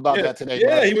sensitive about that today.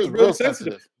 Yeah, he was real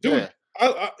sensitive. Dude,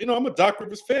 I'm a Doc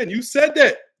Rivers fan. You said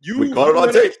that. We caught it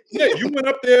on tape. Yeah, you went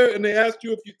up there and they asked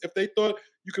you if they thought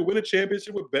you could win a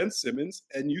championship with Ben Simmons,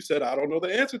 and you said, "I don't know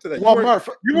the answer to that." Well,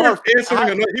 you weren't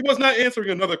answering. He was not answering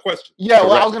another question. Yeah,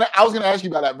 well, I was gonna ask you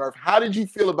about that, Murph. How did you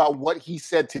feel about what he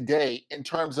said today in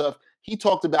terms of he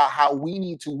talked about how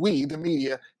we, the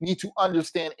media, need to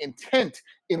understand intent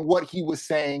in what he was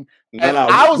saying? And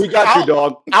we got you,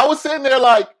 dog. I was sitting there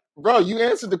like, bro, you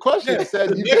answered the question. Yeah, Said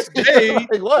the you next day,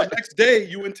 like, what? The next day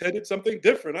you intended something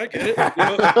different. I get it. But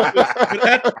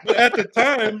at the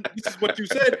time, this is what you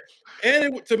said,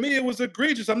 and to me, it was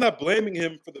egregious. I'm not blaming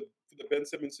him for the Ben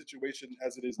Simmons situation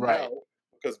as it is now,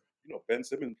 because Ben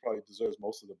Simmons probably deserves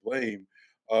most of the blame.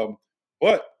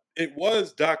 But it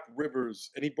was Doc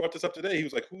Rivers, and he brought this up today. He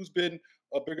was like, "Who's been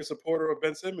a bigger supporter of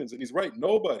Ben Simmons?" And he's right,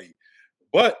 nobody.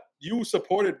 But you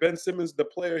supported Ben Simmons, the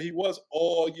player he was,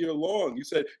 all year long. You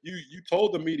said you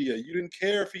told the media you didn't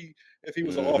care if he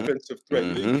was an offensive threat.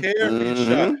 You didn't care if he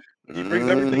shot. He brings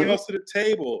everything else to the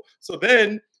table. So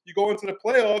then you go into the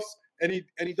playoffs and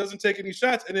he doesn't take any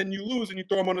shots, and then you lose and you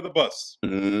throw him under the bus.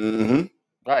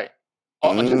 Right.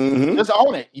 Just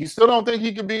own it. You still don't think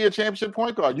he could be a championship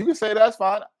point guard? You can say that's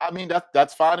fine. I mean,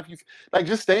 that's fine if you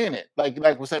just stay in it. Like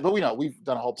we said, but we've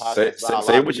done a whole podcast.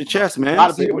 Say it with your chest, man. A lot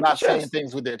of people not saying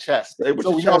things with their chest. Say it with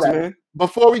your chest, man.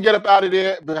 Before we get up out of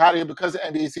there, because the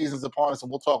NBA season's upon us, and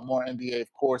we'll talk more NBA,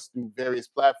 of course, through various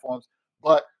platforms.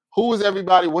 But who is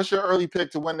everybody? What's your early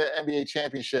pick to win the NBA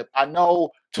championship? I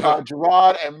know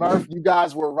Gerard and Murph, you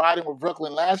guys were riding with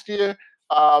Brooklyn last year.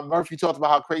 Murph, you talked about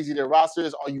how crazy their roster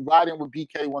is. Are you riding with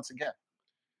BK once again?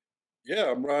 Yeah,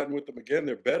 I'm riding with them again.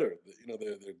 They're better.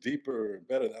 They're deeper and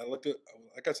better. I was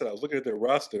looking at their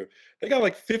roster. They got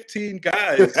like 15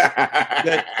 guys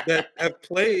that have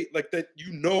played, like that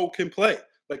can play.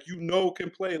 Like can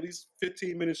play at least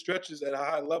 15-minute stretches at a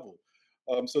high level.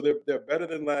 So they're better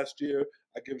than last year.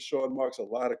 I give Sean Marks a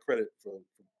lot of credit for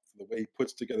the way he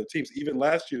puts together teams. Even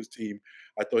last year's team,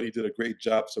 I thought he did a great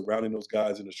job surrounding those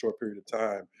guys in a short period of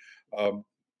time.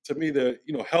 To me,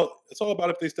 health. It's all about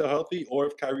if they stay healthy or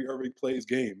if Kyrie Irving plays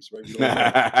games, right?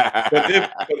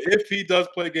 But if he does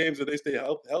play games and they stay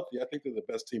healthy, I think they're the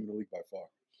best team in the league by far.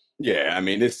 Yeah, I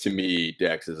mean, this to me,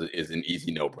 Dex, is an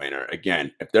easy no-brainer.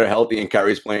 Again, if they're healthy and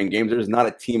Kyrie's playing games, there's not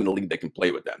a team in the league that can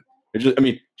play with them.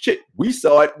 We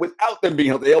saw it without them being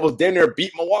healthy. They almost damn near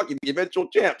beat Milwaukee, the eventual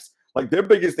champs. Like, their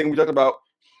biggest thing, we talked about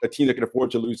a team that can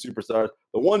afford to lose superstars.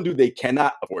 The one dude they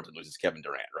cannot afford to lose is Kevin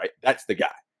Durant, right? That's the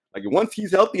guy. Like, once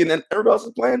he's healthy and then everybody else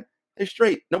is playing, they're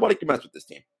straight. Nobody can mess with this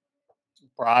team.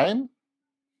 Brian?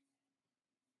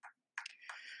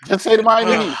 Just say the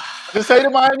Miami Heat. Just say the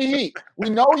Miami Heat. We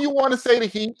know you want to say the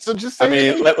Heat, so just say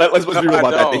the Heat. Let's be real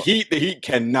about that. The Heat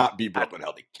cannot be Brooklyn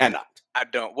healthy. Cannot. I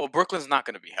don't. Well, Brooklyn's not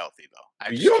going to be healthy, though.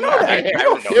 You don't know that. I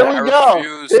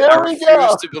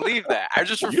refuse to believe that. I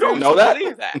just refuse to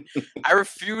believe that. I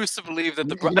refuse to believe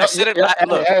that I said it last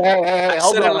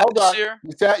year.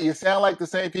 You sound like the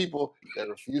same people that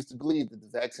refuse to believe that the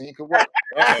vaccine could work.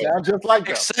 Sound just like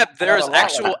them. Except there's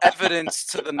actual evidence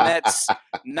to the Nets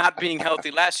not being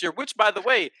healthy last year, which, by the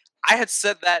way, I had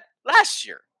said that last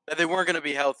year, that they weren't going to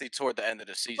be healthy toward the end of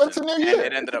the season. It's a new year. And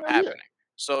it ended up happening.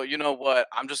 So, you know what?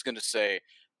 I'm just going to say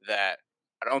that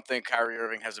I don't think Kyrie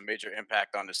Irving has a major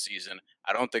impact on the season.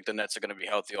 I don't think the Nets are going to be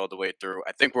healthy all the way through.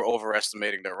 I think we're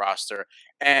overestimating their roster.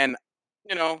 And,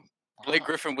 Blake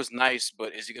Griffin was nice,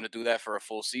 but is he going to do that for a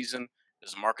full season?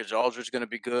 Is Marcus Aldridge going to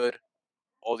be good?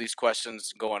 All these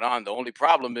questions going on. The only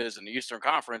problem is in the Eastern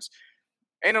Conference,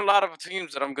 ain't a lot of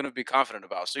teams that I'm going to be confident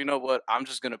about. So, you know what? I'm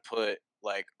just going to put,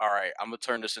 all right, I'm going to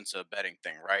turn this into a betting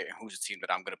thing, right? And who's the team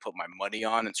that I'm going to put my money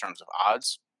on in terms of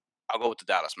odds? I'll go with the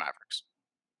Dallas Mavericks.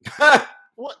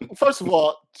 What? First of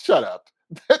all, shut up.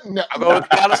 No, I'll go with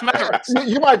the Dallas Mavericks.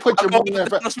 You might put your money in.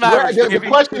 The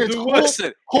question is,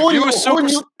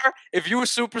 if you a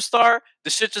superstar, the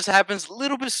shit just happens a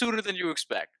little bit sooner than you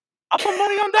expect. I put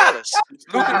money on Dallas.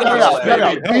 Luka No. Doncic,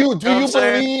 baby. Do you what I'm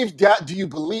saying? believe that? Do you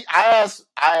believe? I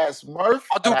asked Murph.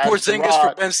 I'll do and I asked Porzingis for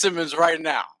Gerard. Ben Simmons right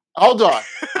now. Hold on.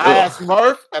 I asked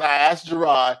Murph and I asked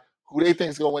Gerard who they think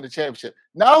is going to win the championship.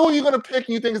 Now, who you going to pick?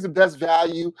 You think is the best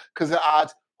value because the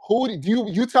odds. Who do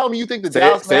you tell me you think the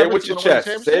Dallas Say it Mavericks with are your going to win the chest.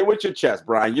 championship? Say it with your chest,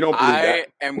 Brian. You don't believe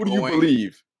that. Who do you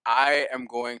believe? I am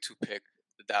going to pick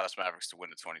the Dallas Mavericks to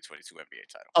win the 2022 NBA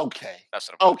title. Okay. That's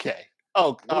what I'm Okay.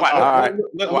 Oh, Why all not?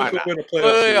 right. Why not?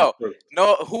 Yo,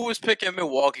 No, who was picking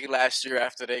Milwaukee last year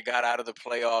after they got out of the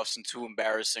playoffs in 2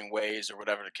 embarrassing ways or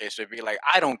whatever the case may be? Like,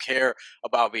 I don't care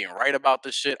about being right about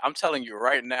this shit. I'm telling you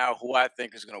right now who I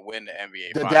think is going to win the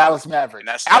NBA The Finals. Dallas Mavericks. And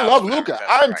that's I Dallas love Mavericks Luka. as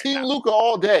I'm right Team now. Luka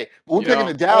all day. But we're You picking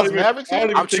know, the Dallas even- Mavericks I don't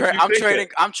here. even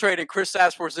I'm trading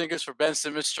Kristaps Porzingis for Ben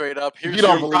Simmons straight up. Here's You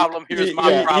don't your believe- problem. Here's He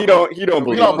my problem. don't You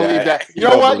believe don't believe that. He You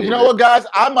know don't what? believe You know it. what, guys?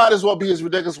 I might as well be as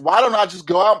ridiculous. Why don't I just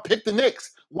go out and pick the Knicks?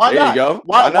 Why There not? you go.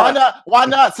 Why Why not?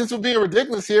 not? Since we're being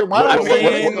ridiculous here, why not? I go with mean,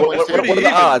 the Knicks to win the What are championship? the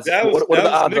even. odds? Dallas- What are the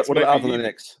Dallas odds? Knicks What are the might odds be on the even.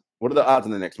 Knicks? What are the odds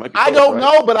on the Knicks? Might be I close, don't right?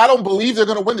 know, but I don't believe they're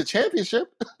going to win the championship.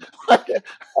 Like,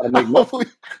 Gotta make I money. don't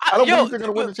believe they're going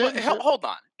to win the but championship. hold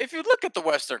on. If you look at the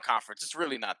Western Conference, it's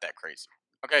really not that crazy.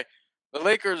 Okay, the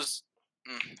Lakers.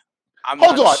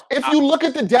 Hold on. If you look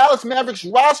at the Dallas Mavericks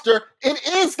roster, it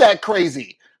is that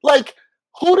crazy. Like,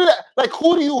 who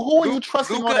are you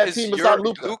trusting on that team besides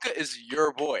Luka? Luka is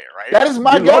your boy, right? That is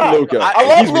my You guy. love Luka. I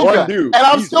love He's Luka, one dude. and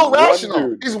I'm He's still one rational.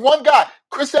 dude. He's one guy.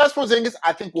 Kristaps Porzingis,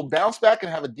 I think, will bounce back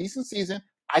and have a decent season.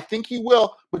 I think he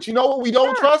will. But you know what we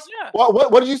don't trust? Yeah.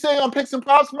 What did you say on Picks and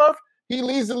Props, Murph? He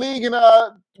leads the league in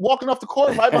walking off the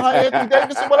court right behind Anthony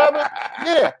Davis or whatever.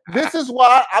 Yeah, this is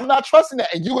why I'm not trusting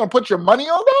that. And you're going to put your money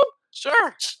on them?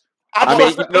 Sure. I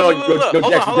mean, no, Jackson,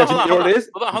 Hold you know what it is?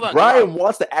 Hold on. Brian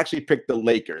wants to actually pick the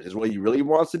Lakers, is what he really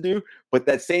wants to do. But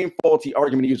that same faulty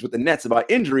argument he used with the Nets about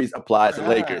injuries applies to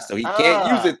Lakers. So he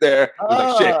can't use it there. He's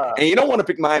like, shit. And you don't want to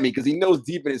pick Miami because he knows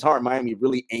deep in his heart Miami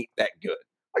really ain't that good.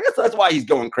 I guess that's why he's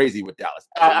going crazy with Dallas.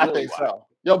 I think so.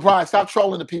 Yo, Brian, stop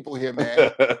trolling the people here,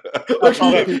 man.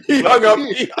 He hung up.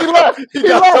 He left. He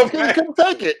left. He couldn't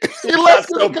take it. He left.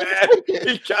 so bad.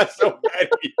 He got so mad.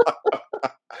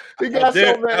 He got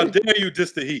so mad. How dare you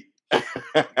diss the Heat?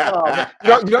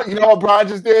 You know what Brian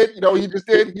just did? You know what he just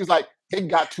did? He was like, it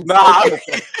got too personal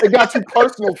for him. It got too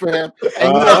personal for him,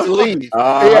 and he had to leave. He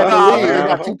had to leave. It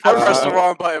got too I pressed personal. the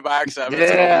wrong button by accident.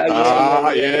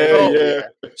 Yeah.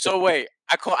 So wait,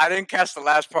 I didn't catch the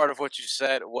last part of what you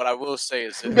said. What I will say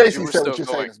is He that basically you were said still what you're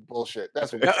saying going. is bullshit.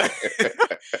 That's what we said.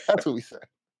 That's what we said.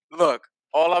 Look,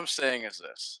 all I'm saying is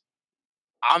this.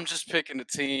 I'm just picking a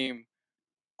team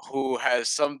who has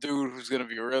some dude who's going to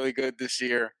be really good this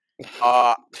year.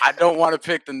 I don't want to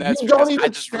pick the Nets You don't because even I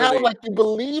just sound really like you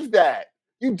believe that.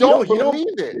 You don't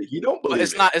believe it. You don't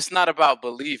believe but it's not about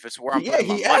belief. It's where I'm putting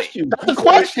my he money. asked you. That's the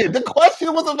question. The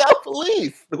question was about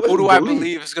belief. Who do I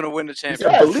believe is going to win the He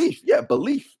championship? said belief. Yeah,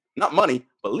 belief. Not money,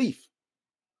 belief.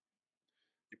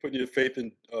 You're putting your faith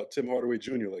in Tim Hardaway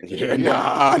Jr. like that.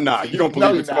 Yeah, nah. You don't No,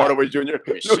 believe you're it's not. Hardaway Jr. I mean,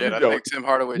 No, shit, you I don't. think Tim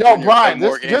Hardaway No, Jr. Brian, played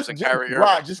more games than Kyrie Irving.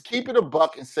 Brian, just keep it a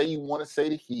buck and say you want to say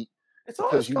the Heat It's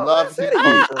all because you it's love all Heat.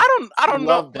 I said. I don't You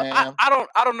know. love Bam.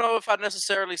 I don't know if I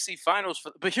necessarily see finals.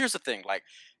 But here's the thing: like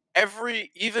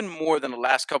even more than the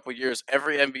last couple of years,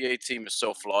 every NBA team is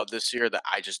so flawed this year that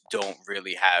I just don't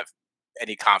really have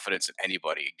any confidence in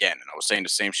anybody again. And I was saying the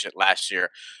same shit last year.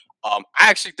 I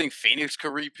actually think Phoenix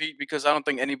could repeat because I don't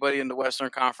think anybody in the Western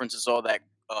Conference is all that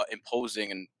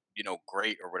imposing and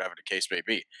great or whatever the case may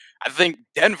be. I think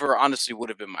Denver honestly would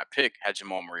have been my pick had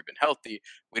Jamal Murray been healthy.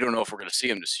 We don't know if we're going to see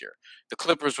him this year. The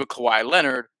Clippers with Kawhi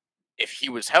Leonard, if he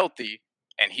was healthy,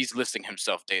 and he's listing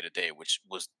himself day to day, which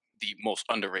was the most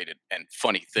underrated and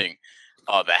funny thing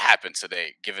that happened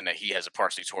today, given that he has a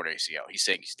partially torn ACL. He's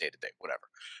saying he's day to day, whatever.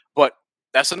 But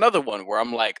that's another one where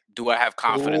I'm like, do I have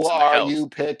confidence Who in the are health? you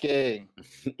picking?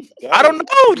 I don't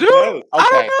know, dude. Okay. I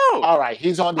don't know. All right.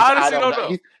 He's on the Honestly, I don't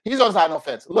don't know. He's on the side of the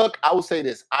fence. Look, I will say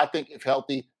this. I think if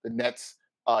healthy, the Nets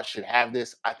should have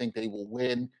this. I think they will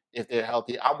win if they're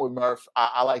healthy. I'm with Murph.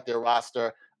 I like their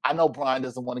roster. I know Brian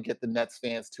doesn't want to get the Nets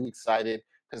fans too excited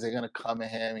because they're gonna come at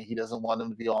him and he doesn't want them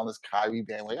to be on this Kyrie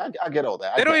bandwagon. I get all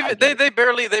that. They don't even. They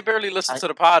barely listen to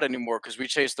the pod anymore because we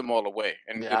chased them all away.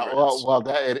 And Yeah, good well,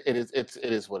 riddance. it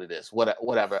is what it is.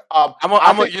 Whatever.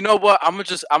 You know what? I'm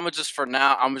gonna just for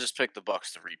now. I'm gonna just pick the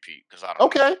Bucks to repeat because I don't.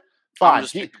 Okay, fine.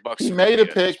 just pick the Bucks He to made a repeat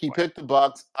at pick. this He point. picked the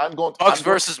Bucks. Bucks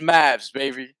versus Mavs,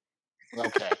 baby.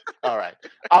 Okay, all right.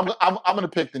 I'm gonna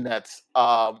pick the Nets.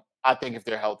 I think if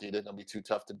they're healthy, they're gonna be too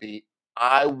tough to beat.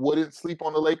 I wouldn't sleep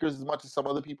on the Lakers as much as some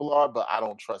other people are, but I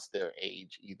don't trust their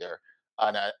age either.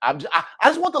 I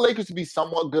just want the Lakers to be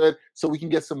somewhat good so we can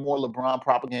get some more LeBron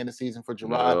propaganda season for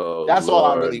Gerard. Oh, That's all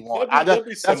I Lord. really want. They'll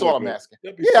be That's somewhat all I'm good. asking.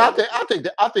 They'll be Yeah, somewhat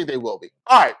I think they will be.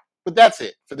 All right, but that's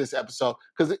it for this episode.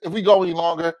 Because if we go any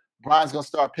longer, Brian's gonna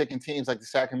start picking teams like the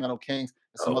Sacramento Kings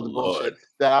and some Oh, other bullshit Lord.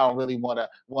 that I don't really want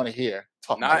to hear.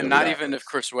 Not even if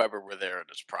Chris Webber were there in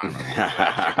his prime.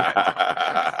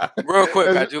 Real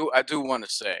quick, I do want to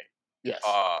say, Yes.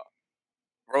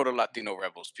 wrote a Latino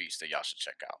Rebels piece that y'all should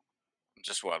check out.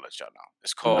 Just want to let y'all know.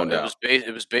 It's called. No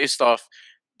It was based off.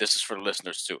 This is for the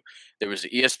listeners too. There was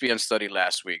an ESPN study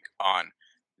last week on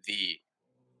the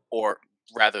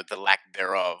lack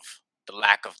thereof, the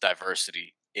lack of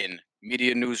diversity in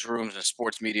media newsrooms and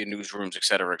sports media newsrooms, et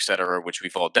cetera, which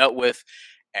we've all dealt with.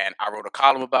 And I wrote a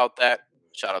column about that.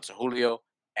 Shout out to Julio.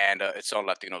 And it's on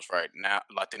Latino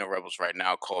Rebels right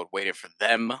now, called "Waiting for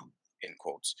Them," in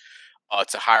quotes,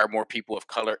 to hire more people of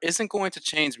color isn't going to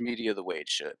change media the way it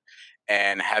should.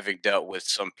 And having dealt with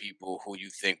some people who you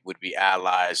think would be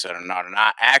allies and are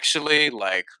not actually,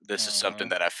 like, this is something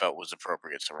that I felt was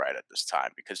appropriate to write at this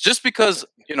time. Because just because,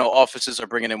 offices are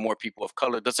bringing in more people of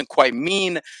color doesn't quite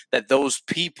mean that those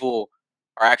people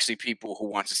are actually people who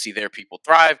want to see their people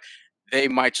thrive. They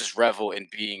might just revel in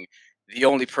being the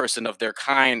only person of their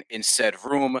kind in said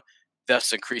room,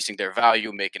 thus increasing their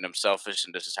value, making them selfish.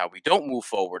 And this is how we don't move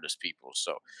forward as people.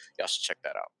 So y'all should check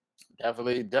that out.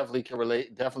 Definitely can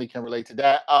relate to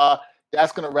that.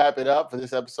 That's gonna wrap it up for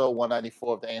this episode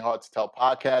 194 of the Ain't Hard to Tell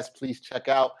podcast. Please check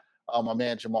out my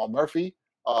man Jamal Murphy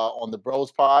on the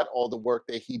Bros Pod, all the work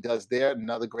that he does there.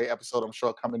 Another great episode, I'm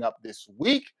sure, coming up this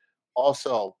week.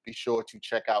 Also, be sure to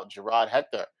check out Gerard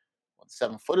Hector on the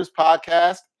 7 Footers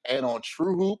podcast and on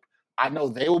True Hoop. I know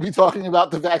they will be talking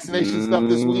about the vaccination stuff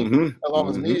this week, along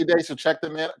with Media Day. So check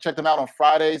them out on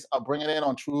Fridays. Bring it in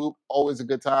on True Hoop. Always a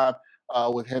good time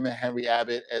with him and Henry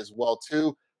Abbott as well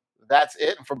too. That's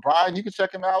it. And for Brian, you can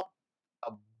check him out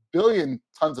a billion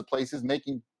tons of places,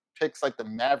 making picks like the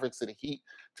Mavericks and the Heat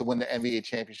to win the NBA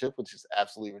championship, which is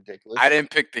absolutely ridiculous. I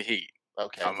didn't pick the Heat.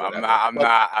 Okay, I'm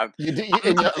not.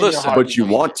 Listen, but you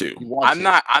want to. I'm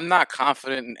not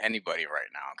confident in anybody right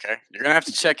now. Okay, you're gonna have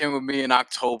to check in with me in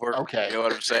October. Okay, you know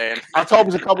what I'm saying.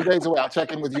 October's a couple days away. I'll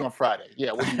check in with you on Friday.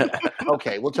 Yeah, we'll do that.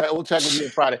 Okay, we'll check with you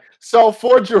on Friday. So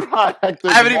for Gerard Hector,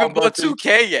 I haven't even bought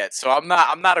 2K yet, so I'm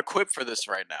not equipped for this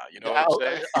right now. You know what I'm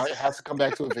saying? It has to come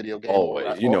back to a video game.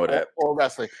 Always, you know that. Or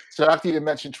wrestling. So after you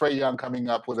mentioned Trae Young coming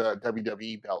up with a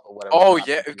WWE belt or whatever. Oh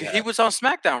yeah, he was on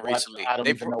SmackDown recently. I don't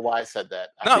even know why I said that.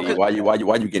 No, why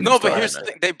you getting no? But here's the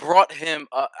thing: they brought him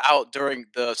out during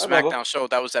the SmackDown show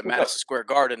that was at Madison Square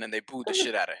Garden, and they booed the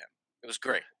shit out of him. It was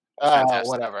great. It was fantastic.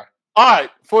 Whatever. All right,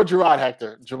 for Gerard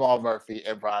Hector, Jamal Murphy,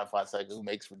 and Brian Fonseca, who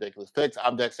makes ridiculous picks,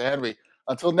 I'm Dexter Henry.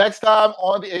 Until next time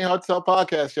on the Ain't Hard to Tell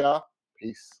podcast, y'all.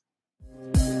 Peace.